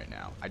with them right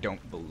now. I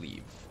don't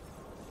believe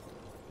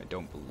that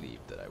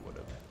I would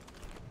have.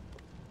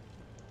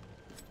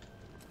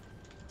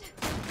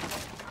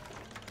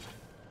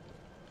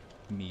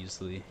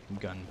 Measly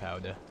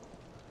gunpowder.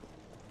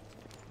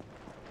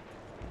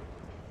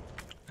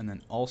 And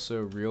then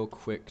also real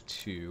quick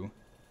too,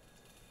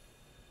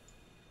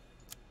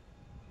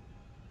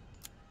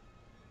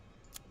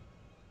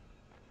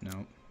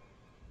 nope,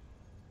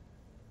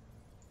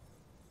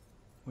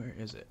 where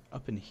is it?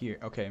 Up in here.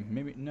 Okay,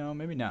 maybe, no,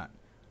 maybe not.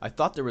 I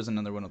thought there was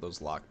another one of those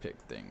lockpick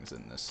things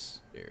in this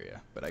area,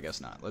 but I guess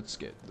not. Let's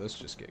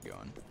just get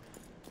going.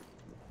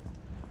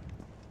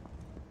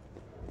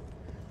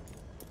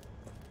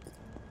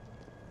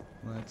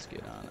 Let's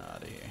get on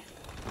out of here.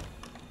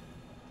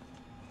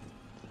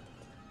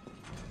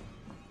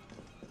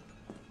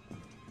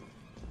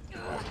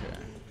 Okay.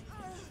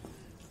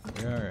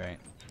 We're alright.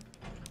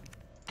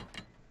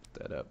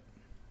 Put that up.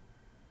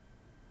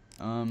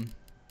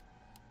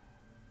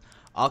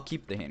 I'll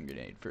keep the hand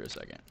grenade for a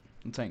second.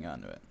 Let's hang on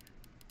to it.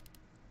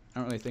 I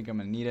don't really think I'm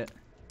gonna need it.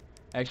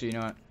 Actually, you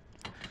know what?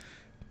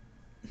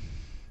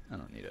 I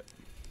don't need it.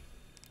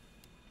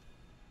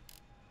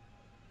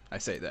 I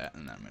say that,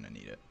 and then I'm gonna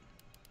need it.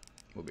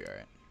 We'll be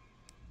alright.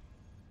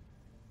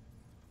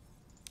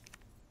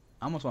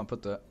 I almost want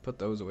to put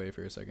those away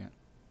for a second.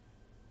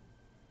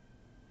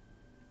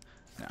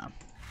 Nah. I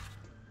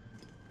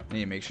need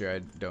to make sure I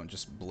don't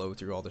just blow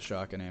through all the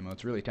shotgun ammo.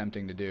 It's really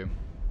tempting to do.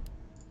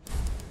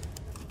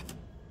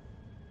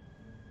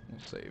 We'll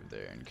save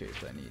there in case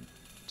I need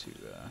to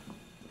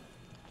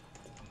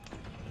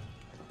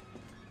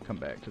come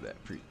back to that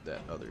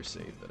other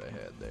save that I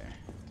had there.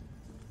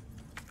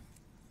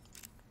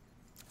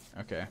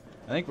 Okay,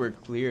 I think we're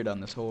cleared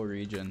on this whole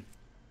region.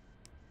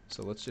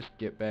 So let's just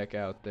get back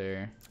out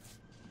there.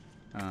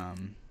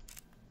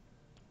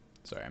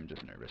 Sorry, I'm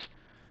just nervous.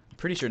 I'm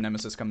pretty sure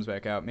Nemesis comes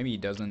back out. Maybe he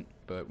doesn't,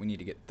 but we need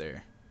to get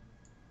there.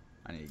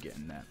 I need to get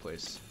in that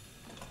place.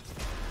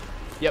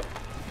 Yep.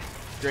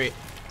 Great.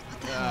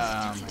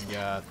 Oh my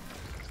god.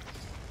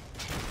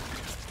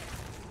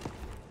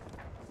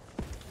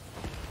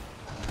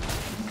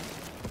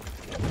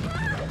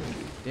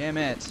 Damn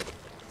it.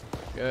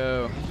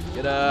 Go.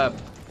 Get up.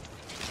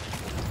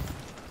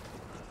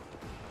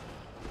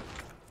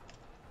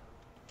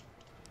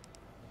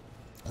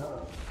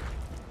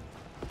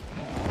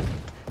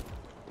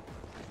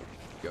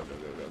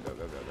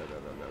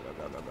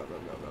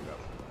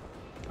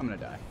 I'm gonna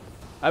die.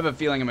 I have a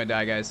feeling I'm gonna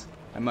die, guys.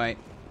 I might.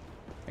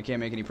 I can't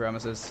make any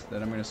promises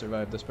that I'm gonna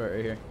survive this part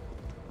right here.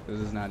 This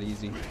is not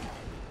easy.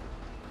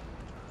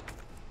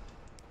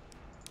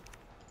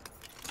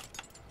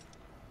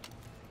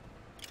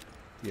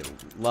 Get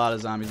a lot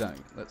of zombies on.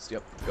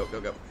 Yep, go,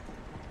 go, go.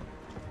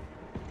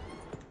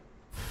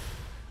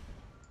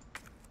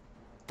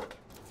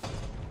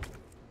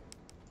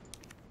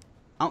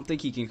 I don't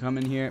think he can come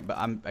in here, but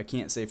I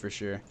can't say for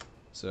sure.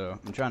 So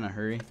I'm trying to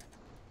hurry.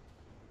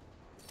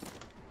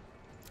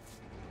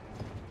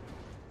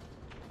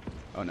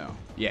 Oh no.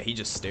 Yeah, he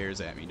just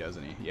stares at me,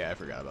 doesn't he? Yeah, I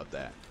forgot about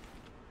that.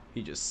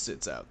 He just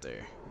sits out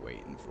there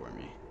waiting for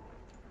me.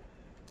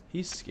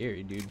 He's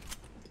scary, dude.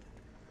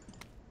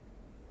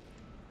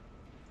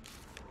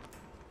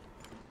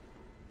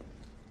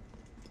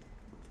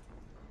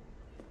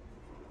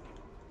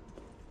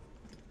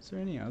 Is there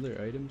any other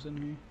items in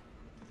here?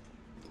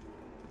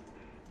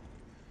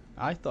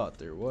 I thought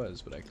there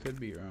was, but I could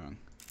be wrong.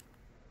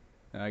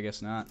 I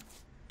guess not.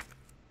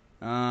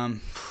 God.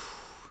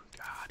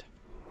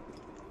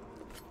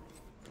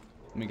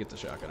 Let me get the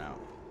shotgun out.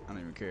 I don't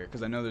even care,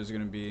 because I know there's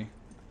going to be...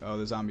 Oh,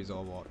 the zombies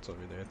all waltz over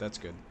there. That's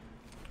good.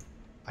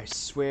 I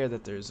swear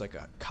that there's like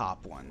a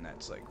cop one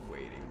that's like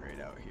waiting right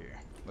out here.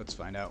 Let's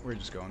find out. We're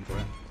just going for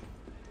it.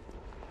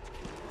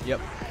 Yep.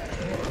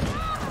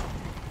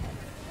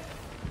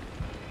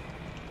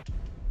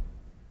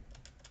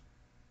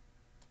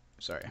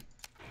 Sorry.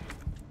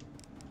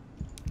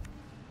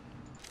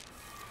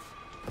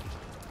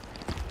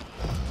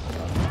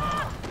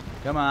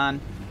 Come on.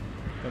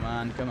 Come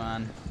on, come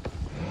on.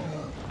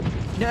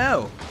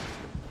 No!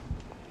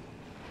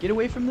 Get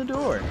away from the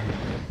door.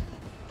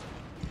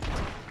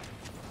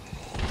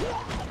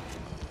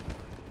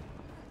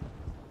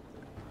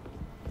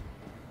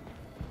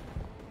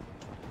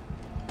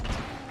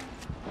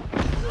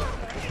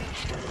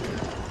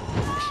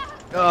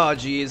 Oh,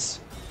 jeez.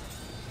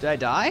 Did I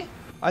die?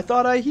 I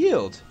thought I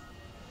healed.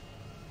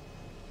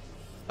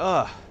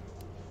 Ugh.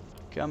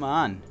 Come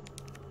on.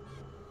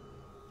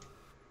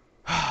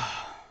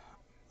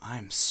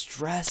 I'm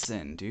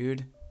stressing,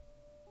 dude.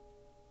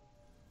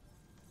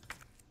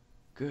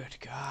 Good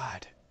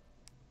God.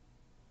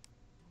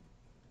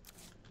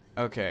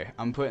 Okay,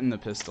 I'm putting the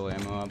pistol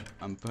ammo up.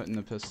 I'm putting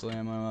the pistol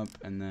ammo up,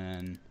 and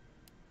then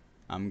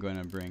I'm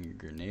gonna bring a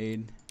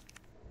grenade.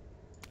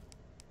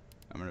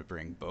 I'm gonna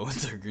bring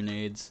both the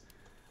grenades.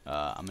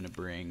 I'm gonna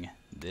bring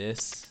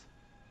this.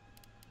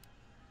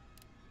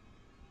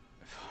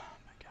 Oh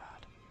my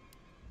God.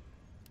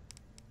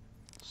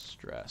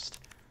 Stressed.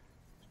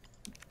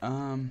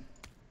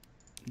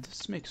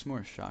 This makes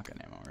more shotgun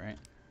ammo, right?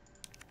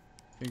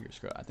 Fingers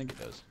crossed. I think it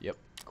does. Yep.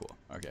 Cool.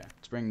 Okay.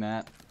 Let's bring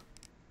that.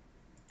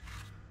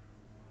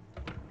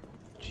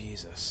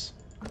 Jesus.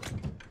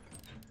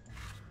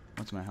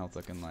 What's my health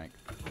looking like?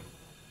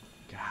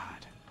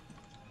 God.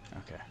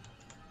 Okay.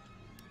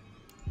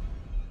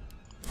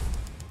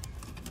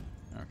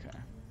 Okay.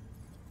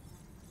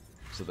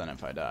 So then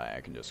if I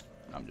die,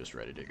 I'm just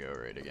ready to go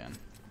right again.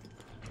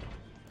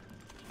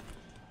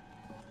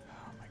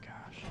 Oh my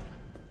gosh.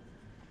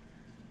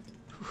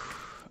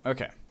 Whew.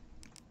 Okay.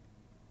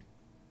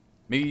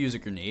 Maybe use a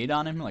grenade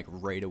on him, like,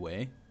 right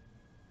away.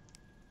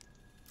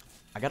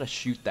 I gotta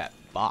shoot that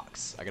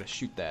box. I gotta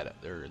shoot that,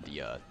 or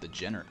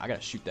I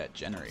gotta shoot that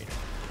generator,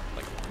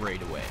 like,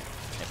 right away,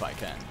 if I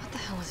can. What the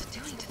hell was it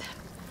doing to them?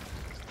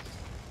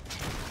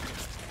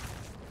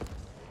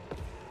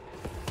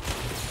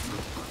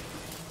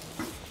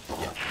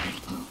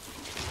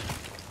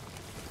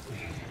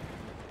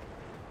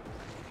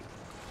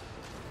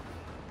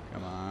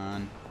 Come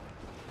on.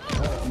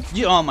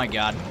 Yeah, oh my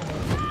God.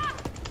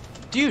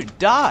 Dude,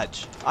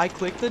 dodge! I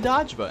clicked the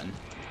dodge button.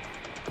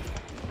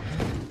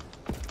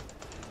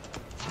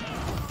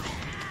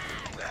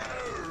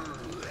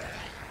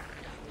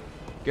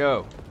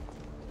 Go.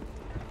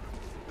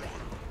 Oh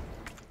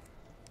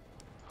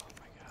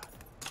my God.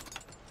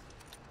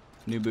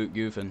 New boot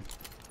goofing.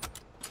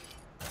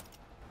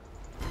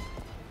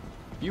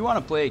 If you want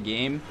to play a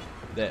game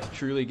that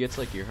truly gets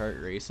like your heart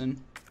racing,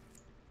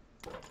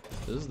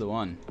 this is the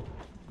one.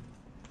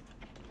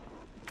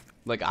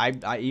 Like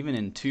I even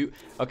in 2,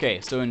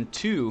 okay, so in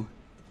 2,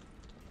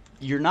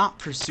 you're not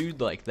pursued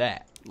like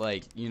that.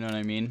 Like, you know what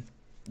I mean?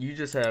 You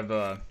just have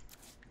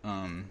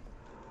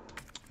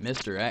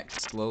Mr. X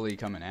slowly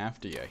coming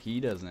after you.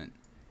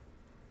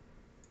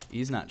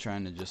 He's not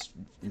trying to just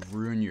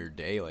ruin your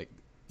day like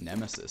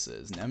Nemesis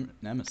is.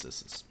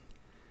 Nemesis is,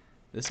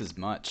 this is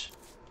much.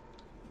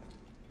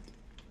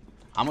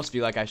 I almost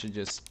feel like I should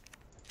let's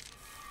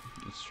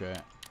try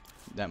it.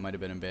 That might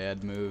have been a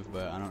bad move,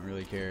 but I don't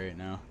really care right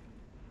now.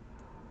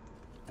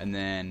 And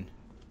then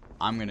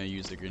I'm gonna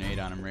use the grenade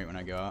on him right when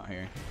I go out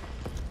here.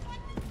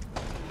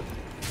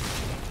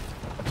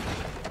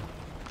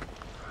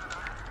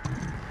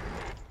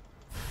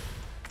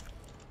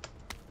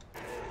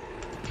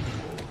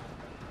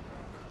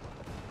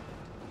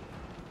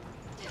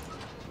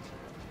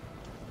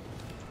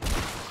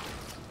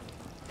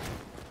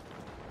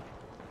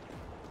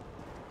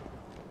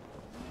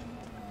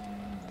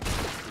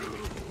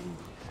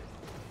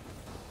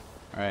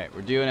 Alright,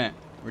 we're doing it.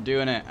 We're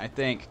doing it, I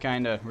think,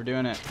 kinda. We're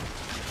doing it.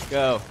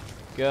 Go.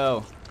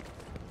 Go.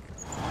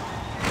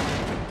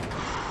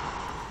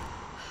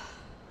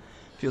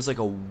 Feels like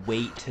a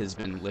weight has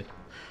been lifted.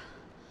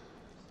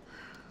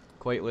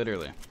 Quite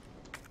literally.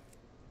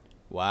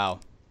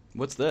 Wow.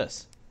 What's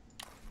this?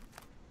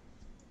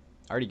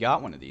 I already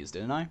got one of these,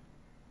 didn't I?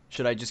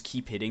 Should I just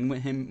keep hitting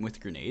him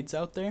with grenades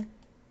out there?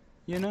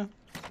 You know?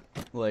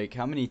 Like,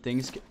 how many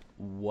things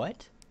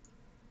what?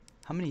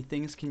 How many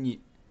things can you...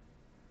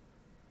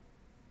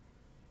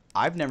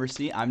 I've never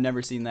seen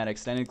that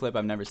extended clip.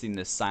 I've never seen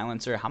this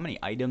silencer. How many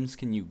items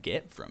can you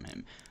get from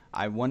him?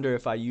 I wonder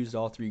if I used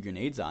all 3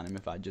 grenades on him,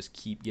 if I just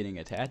keep getting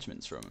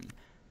attachments from him.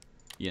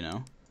 You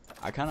know?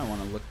 I kind of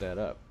want to look that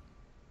up.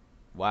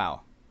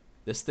 Wow.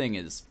 This thing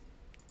is...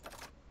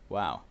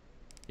 Wow.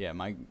 Yeah,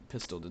 my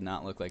pistol did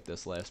not look like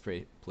this last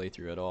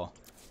playthrough at all.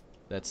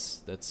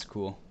 That's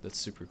cool. That's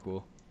super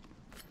cool.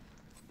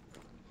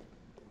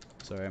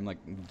 Sorry, I'm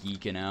like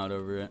geeking out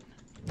over it.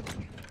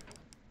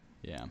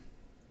 Yeah.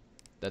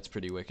 That's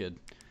pretty wicked.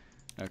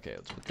 Okay,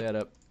 let's put that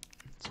up.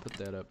 Let's put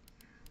that up.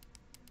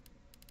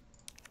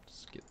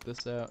 Let's get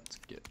this out. Let's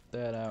get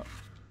that out.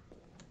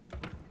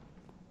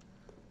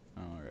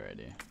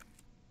 Alrighty.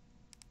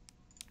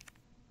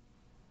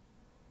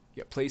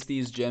 Yeah, place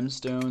these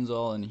gemstones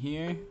all in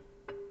here.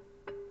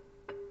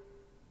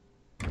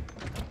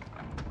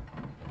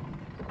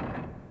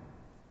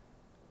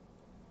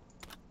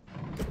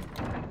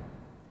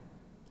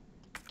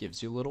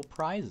 Gives you little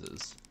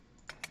prizes.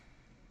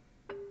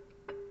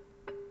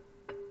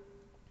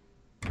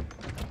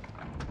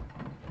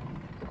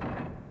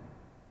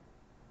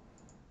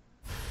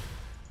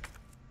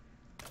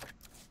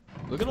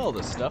 Look at all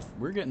this stuff.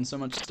 We're getting so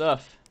much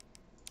stuff.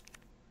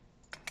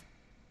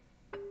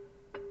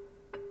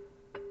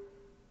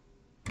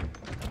 There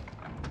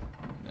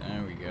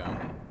we go.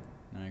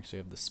 Now I actually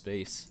have the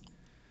space.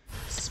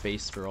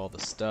 Space for all the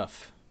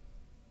stuff.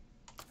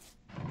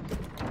 Okay.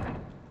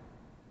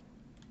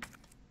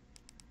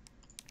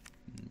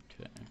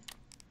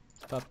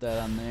 Let's pop that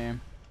on there.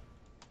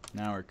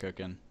 Now we're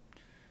cooking.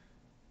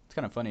 It's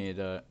kind of funny.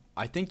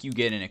 I think you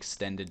get an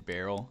extended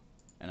barrel.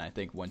 And I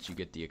think once you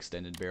get the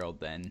extended barrel,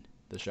 then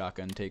the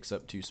shotgun takes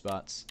up 2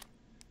 spots.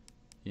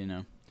 You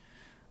know?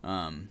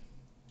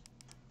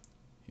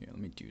 Here, let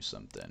me do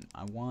something.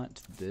 I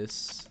want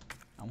this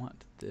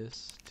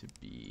to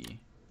be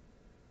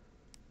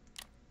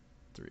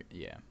 3.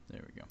 Yeah,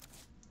 there we go.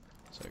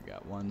 So I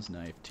got 1's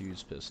knife,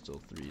 2's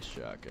pistol, 3's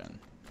shotgun,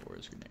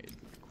 4's grenade.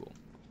 Cool.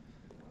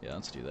 Yeah,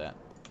 let's do that.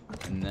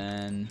 And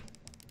then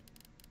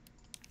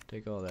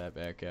take all that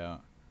back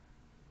out.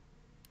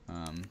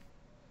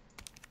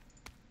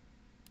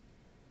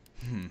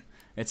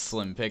 It's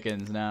slim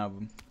pickings now.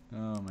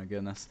 Oh my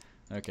goodness.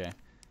 Okay.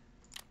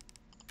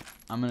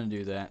 I'm gonna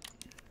do that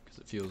because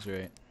it feels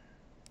right.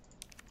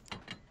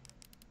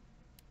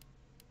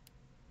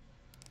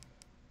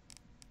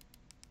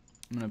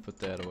 I'm gonna put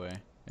that away,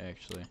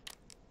 actually.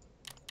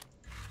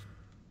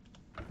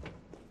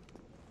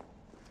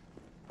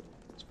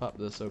 Let's pop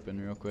this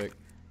open real quick.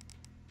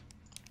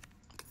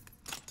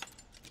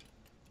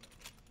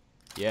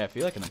 Yeah, I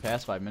feel like in the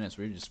past 5 minutes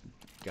we just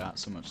got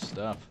so much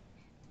stuff.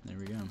 There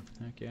we go.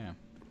 Heck yeah.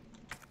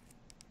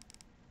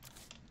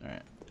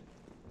 Alright.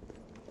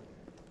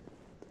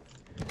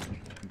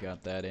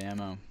 Got that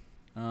ammo.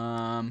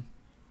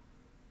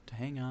 To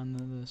hang on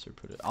to this or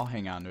put it... I'll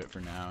hang on to it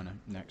for now, and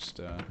next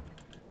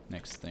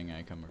thing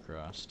I come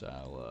across,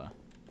 I'll,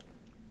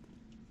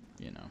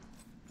 you know.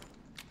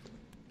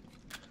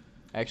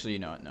 Actually, you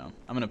know what? No.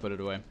 I'm gonna put it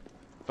away.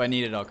 If I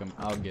need it,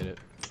 I'll get it.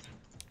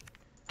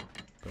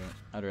 But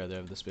I'd rather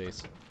have the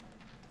space.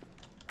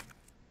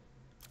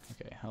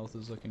 Okay, health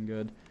is looking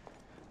good.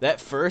 That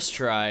first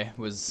try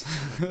was...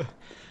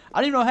 I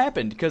don't even know what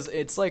happened, because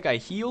it's like I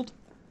healed,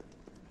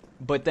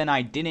 but then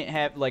I didn't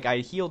have... Like, I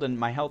healed and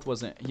my health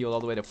wasn't healed all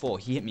the way to full.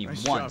 He hit me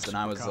once, and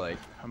I was like...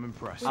 I'm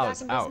impressed. We I back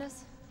was in out.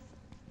 business?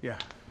 Yeah,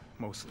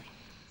 mostly.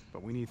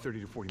 But we need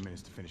 30 to 40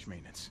 minutes to finish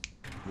maintenance.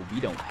 Well, we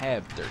don't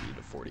have 30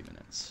 to 40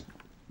 minutes.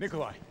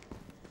 Nikolai,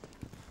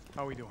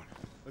 how are we doing?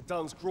 The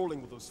town's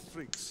crawling with those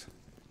freaks.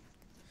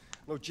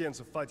 No chance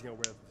of fighting our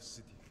way out of the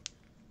city.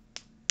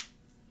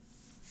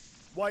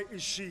 Why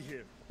is she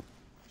here?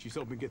 She's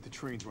helping get the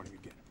trains running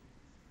again.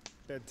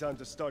 Bad time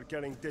to start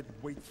getting dead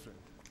weight, friend.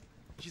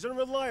 She's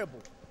unreliable.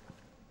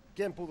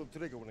 Can't pull the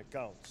trigger when it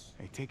counts.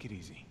 Hey, take it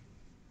easy.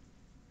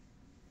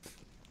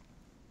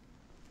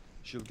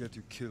 She'll get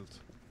you killed.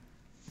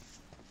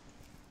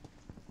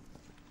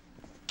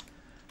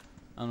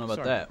 I don't know about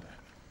Sorry that.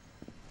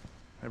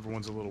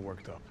 Everyone's a little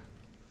worked up.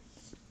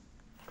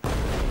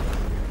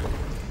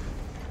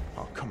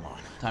 Oh, come on.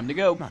 Time to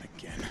go. Not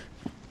again.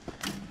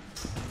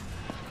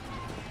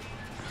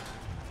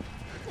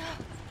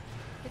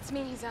 It's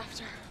me he's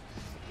after.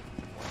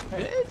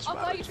 Bitch, I'll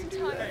why buy would you some do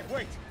time. that? Hey,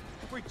 wait!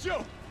 Wait,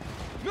 Joe!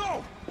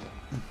 No!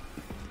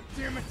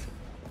 Damn it!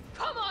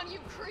 Come on, you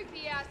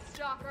creepy ass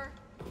stalker.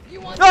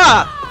 You want?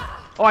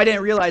 Ah! Oh, I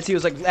didn't realize he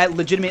was like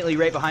legitimately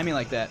right behind me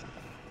like that.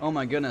 Oh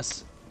my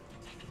goodness.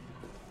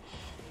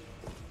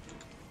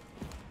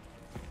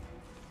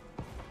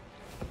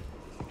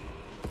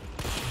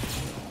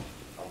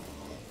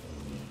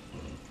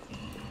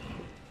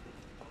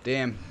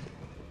 Damn.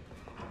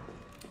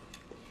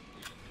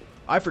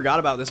 I forgot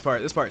about this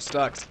part. This part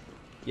sucks.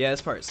 Yeah,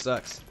 this part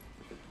sucks.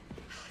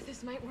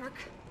 This might work.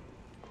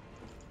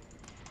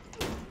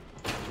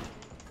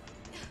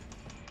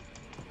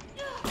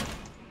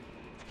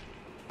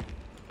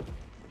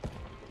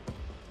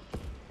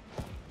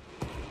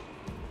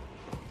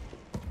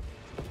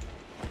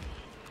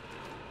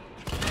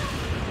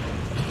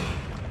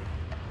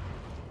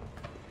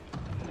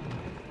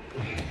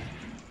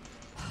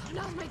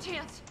 Now's my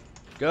chance.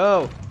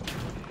 Go.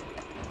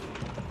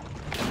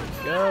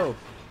 Go.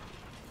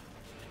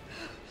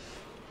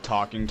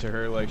 Talking to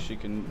her like she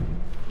can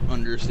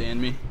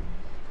understand me.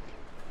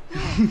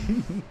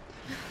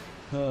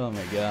 Oh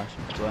my gosh,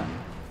 I'm sweating.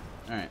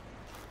 Alright.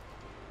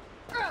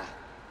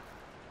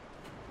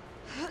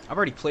 I've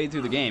already played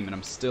through the game and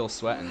I'm still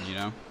sweating, you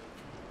know?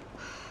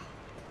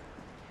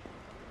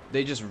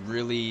 They just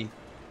really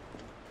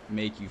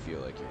make you feel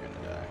like you're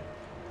gonna die.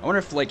 I wonder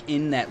if like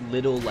in that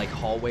little like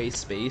hallway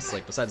space,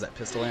 like besides that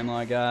pistol ammo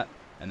I got,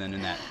 and then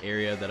in that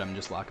area that I'm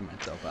just locking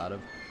myself out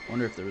of, I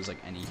wonder if there was like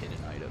any hidden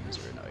items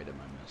or an item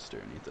I missed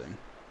or anything.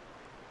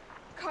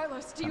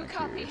 Carlos, do you Kinda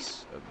copy?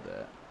 curious of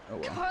that. Oh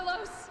well.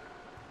 Carlos!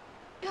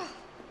 Oh,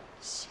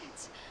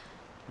 shit.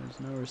 There's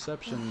no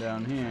reception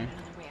down here.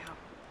 Another way out.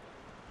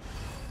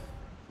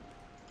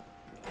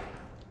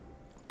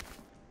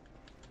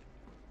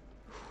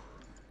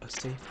 A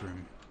safe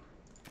room.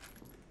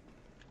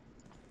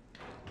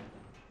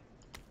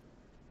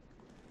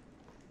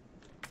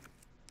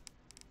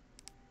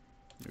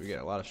 We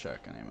got a lot of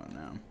shotgun ammo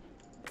now.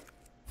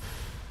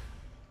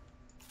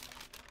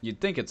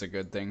 You'd think it's a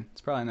good thing. It's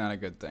probably not a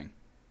good thing.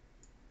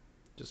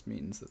 Just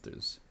means that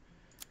there's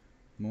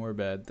more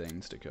bad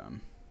things to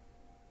come.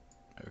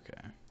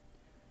 Okay.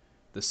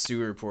 The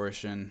sewer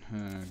portion.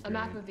 A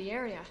map great. of the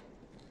area.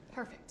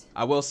 Perfect.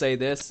 I will say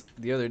this.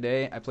 The other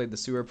day, I played the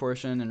sewer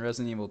portion in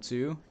Resident Evil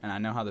 2, and I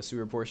know how the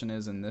sewer portion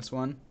is in this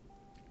one.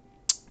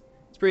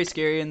 It's pretty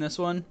scary in this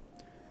one,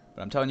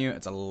 but I'm telling you,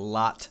 it's a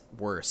lot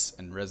worse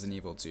in Resident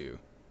Evil 2.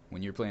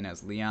 When you're playing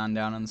as Leon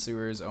down in the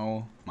sewers,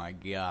 oh my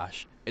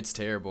gosh. It's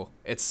terrible.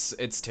 It's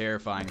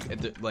terrifying.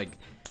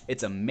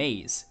 It's a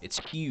maze. It's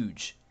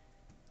huge.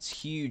 It's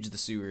huge, the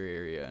sewer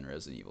area in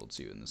Resident Evil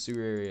 2, and the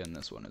sewer area in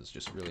this one is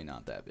just really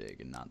not that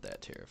big and not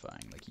that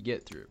terrifying. Like, you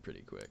get through it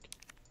pretty quick.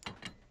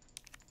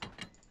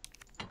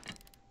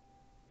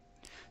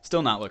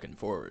 Still not looking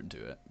forward to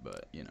it,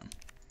 but, you know.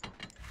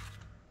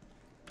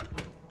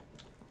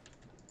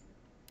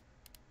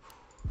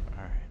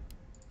 Alright.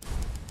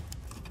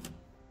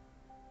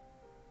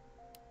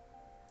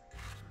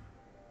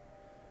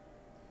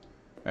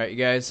 Alright, you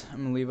guys,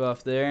 I'm gonna leave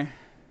off there.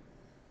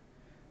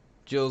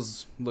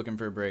 Jill's looking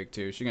for a break,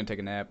 too. She's gonna take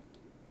a nap.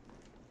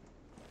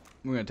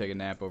 We're gonna take a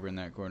nap over in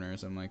that corner or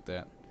something like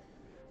that.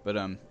 But,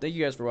 thank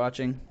you guys for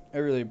watching. I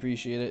really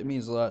appreciate it. It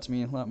means a lot to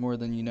me, a lot more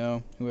than you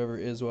know. Whoever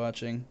is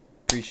watching,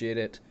 appreciate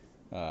it.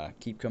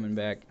 Keep coming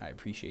back. I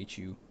appreciate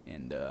you,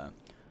 and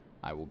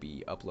I will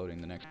be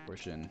uploading the next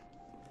portion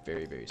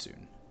very, very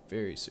soon.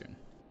 Very soon.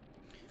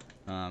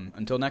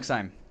 Until next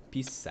time,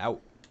 peace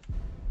out.